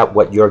all about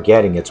what you're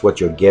getting, it's what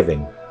you're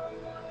giving.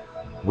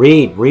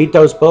 Read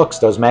those books,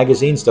 those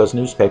magazines, those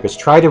newspapers.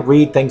 Try to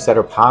read things that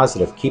are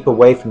positive. Keep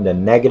away from the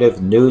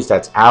negative news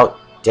that's out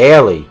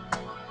daily.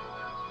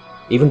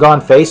 Even go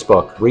on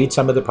Facebook. Read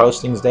some of the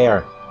postings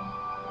there.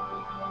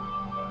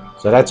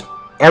 So that's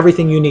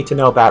everything you need to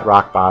know about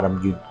rock bottom.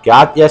 You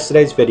got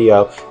yesterday's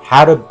video,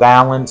 how to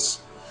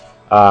balance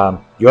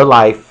your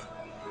life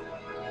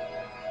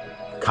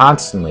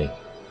constantly.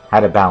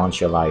 How to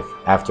balance your life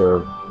after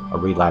a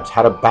relapse.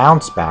 How to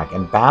bounce back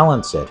and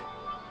balance it.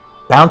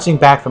 Bouncing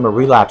back from a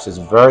relapse is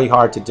very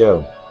hard to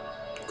do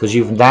because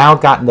you've now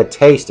gotten the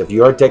taste of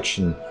your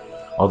addiction,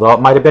 although it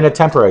might have been a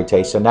temporary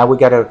taste. So now we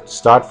got to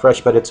start fresh,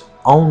 but it's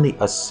only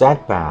a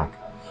setback.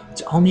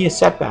 It's only a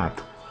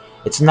setback.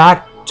 It's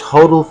not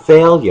total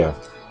failure.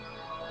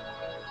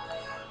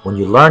 When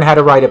you learn how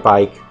to ride a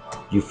bike,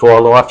 you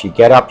fall off, you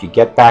get up, you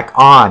get back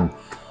on.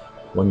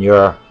 When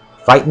you're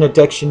fighting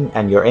addiction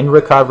and you're in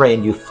recovery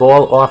and you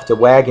fall off the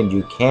wagon,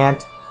 you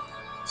can't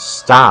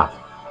stop.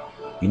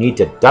 You need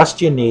to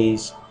dust your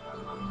knees,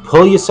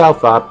 pull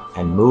yourself up,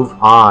 and move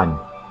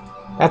on.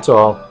 That's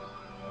all.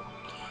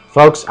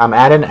 Folks, I'm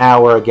at an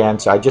hour again,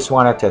 so I just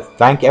wanted to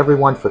thank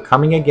everyone for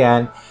coming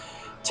again.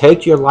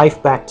 Take your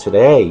life back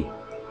today.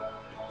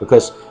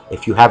 Because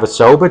if you have a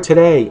sober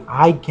today,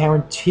 I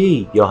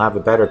guarantee you'll have a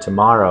better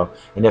tomorrow.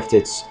 And if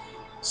it's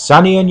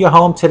sunny in your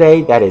home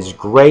today, that is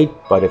great.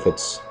 But if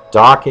it's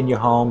dark in your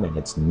home and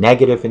it's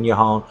negative in your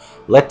home,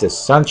 let the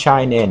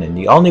sunshine in. And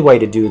the only way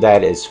to do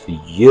that is for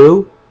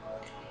you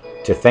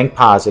to think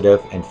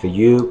positive and for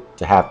you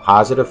to have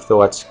positive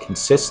thoughts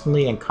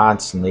consistently and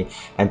constantly,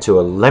 and to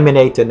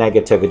eliminate the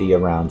negativity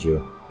around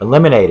you.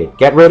 Eliminate it.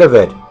 Get rid of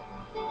it.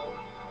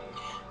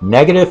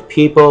 Negative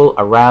people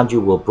around you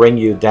will bring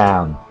you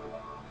down.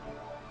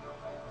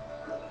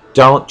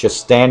 Don't just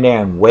stand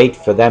there and wait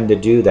for them to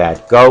do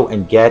that. Go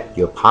and get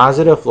your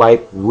positive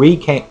life,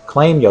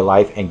 reclaim your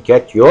life, and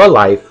get your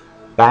life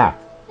back.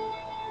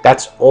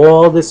 That's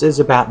all this is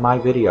about my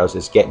videos,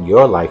 is getting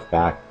your life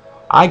back.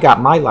 I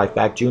got my life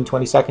back June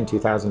 22nd,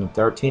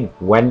 2013.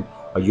 When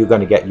are you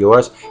going to get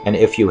yours? And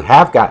if you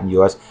have gotten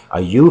yours,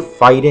 are you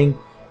fighting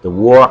the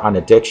war on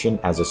addiction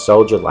as a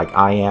soldier like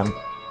I am?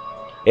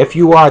 If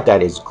you are,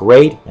 that is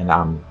great, and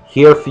I'm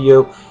here for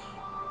you.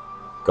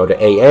 Go to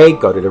AA,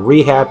 go to the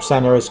rehab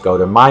centers, go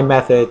to my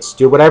methods,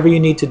 do whatever you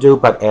need to do,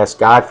 but ask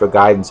God for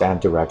guidance and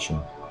direction.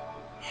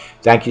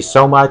 Thank you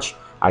so much.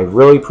 I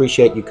really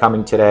appreciate you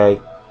coming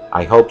today.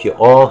 I hope you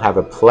all have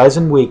a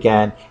pleasant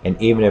weekend,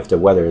 and even if the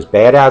weather is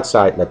bad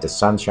outside, let the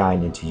sun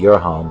shine into your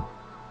home.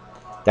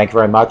 Thank you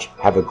very much.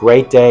 Have a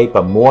great day,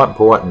 but more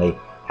importantly,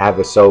 have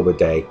a sober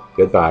day.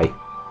 Goodbye.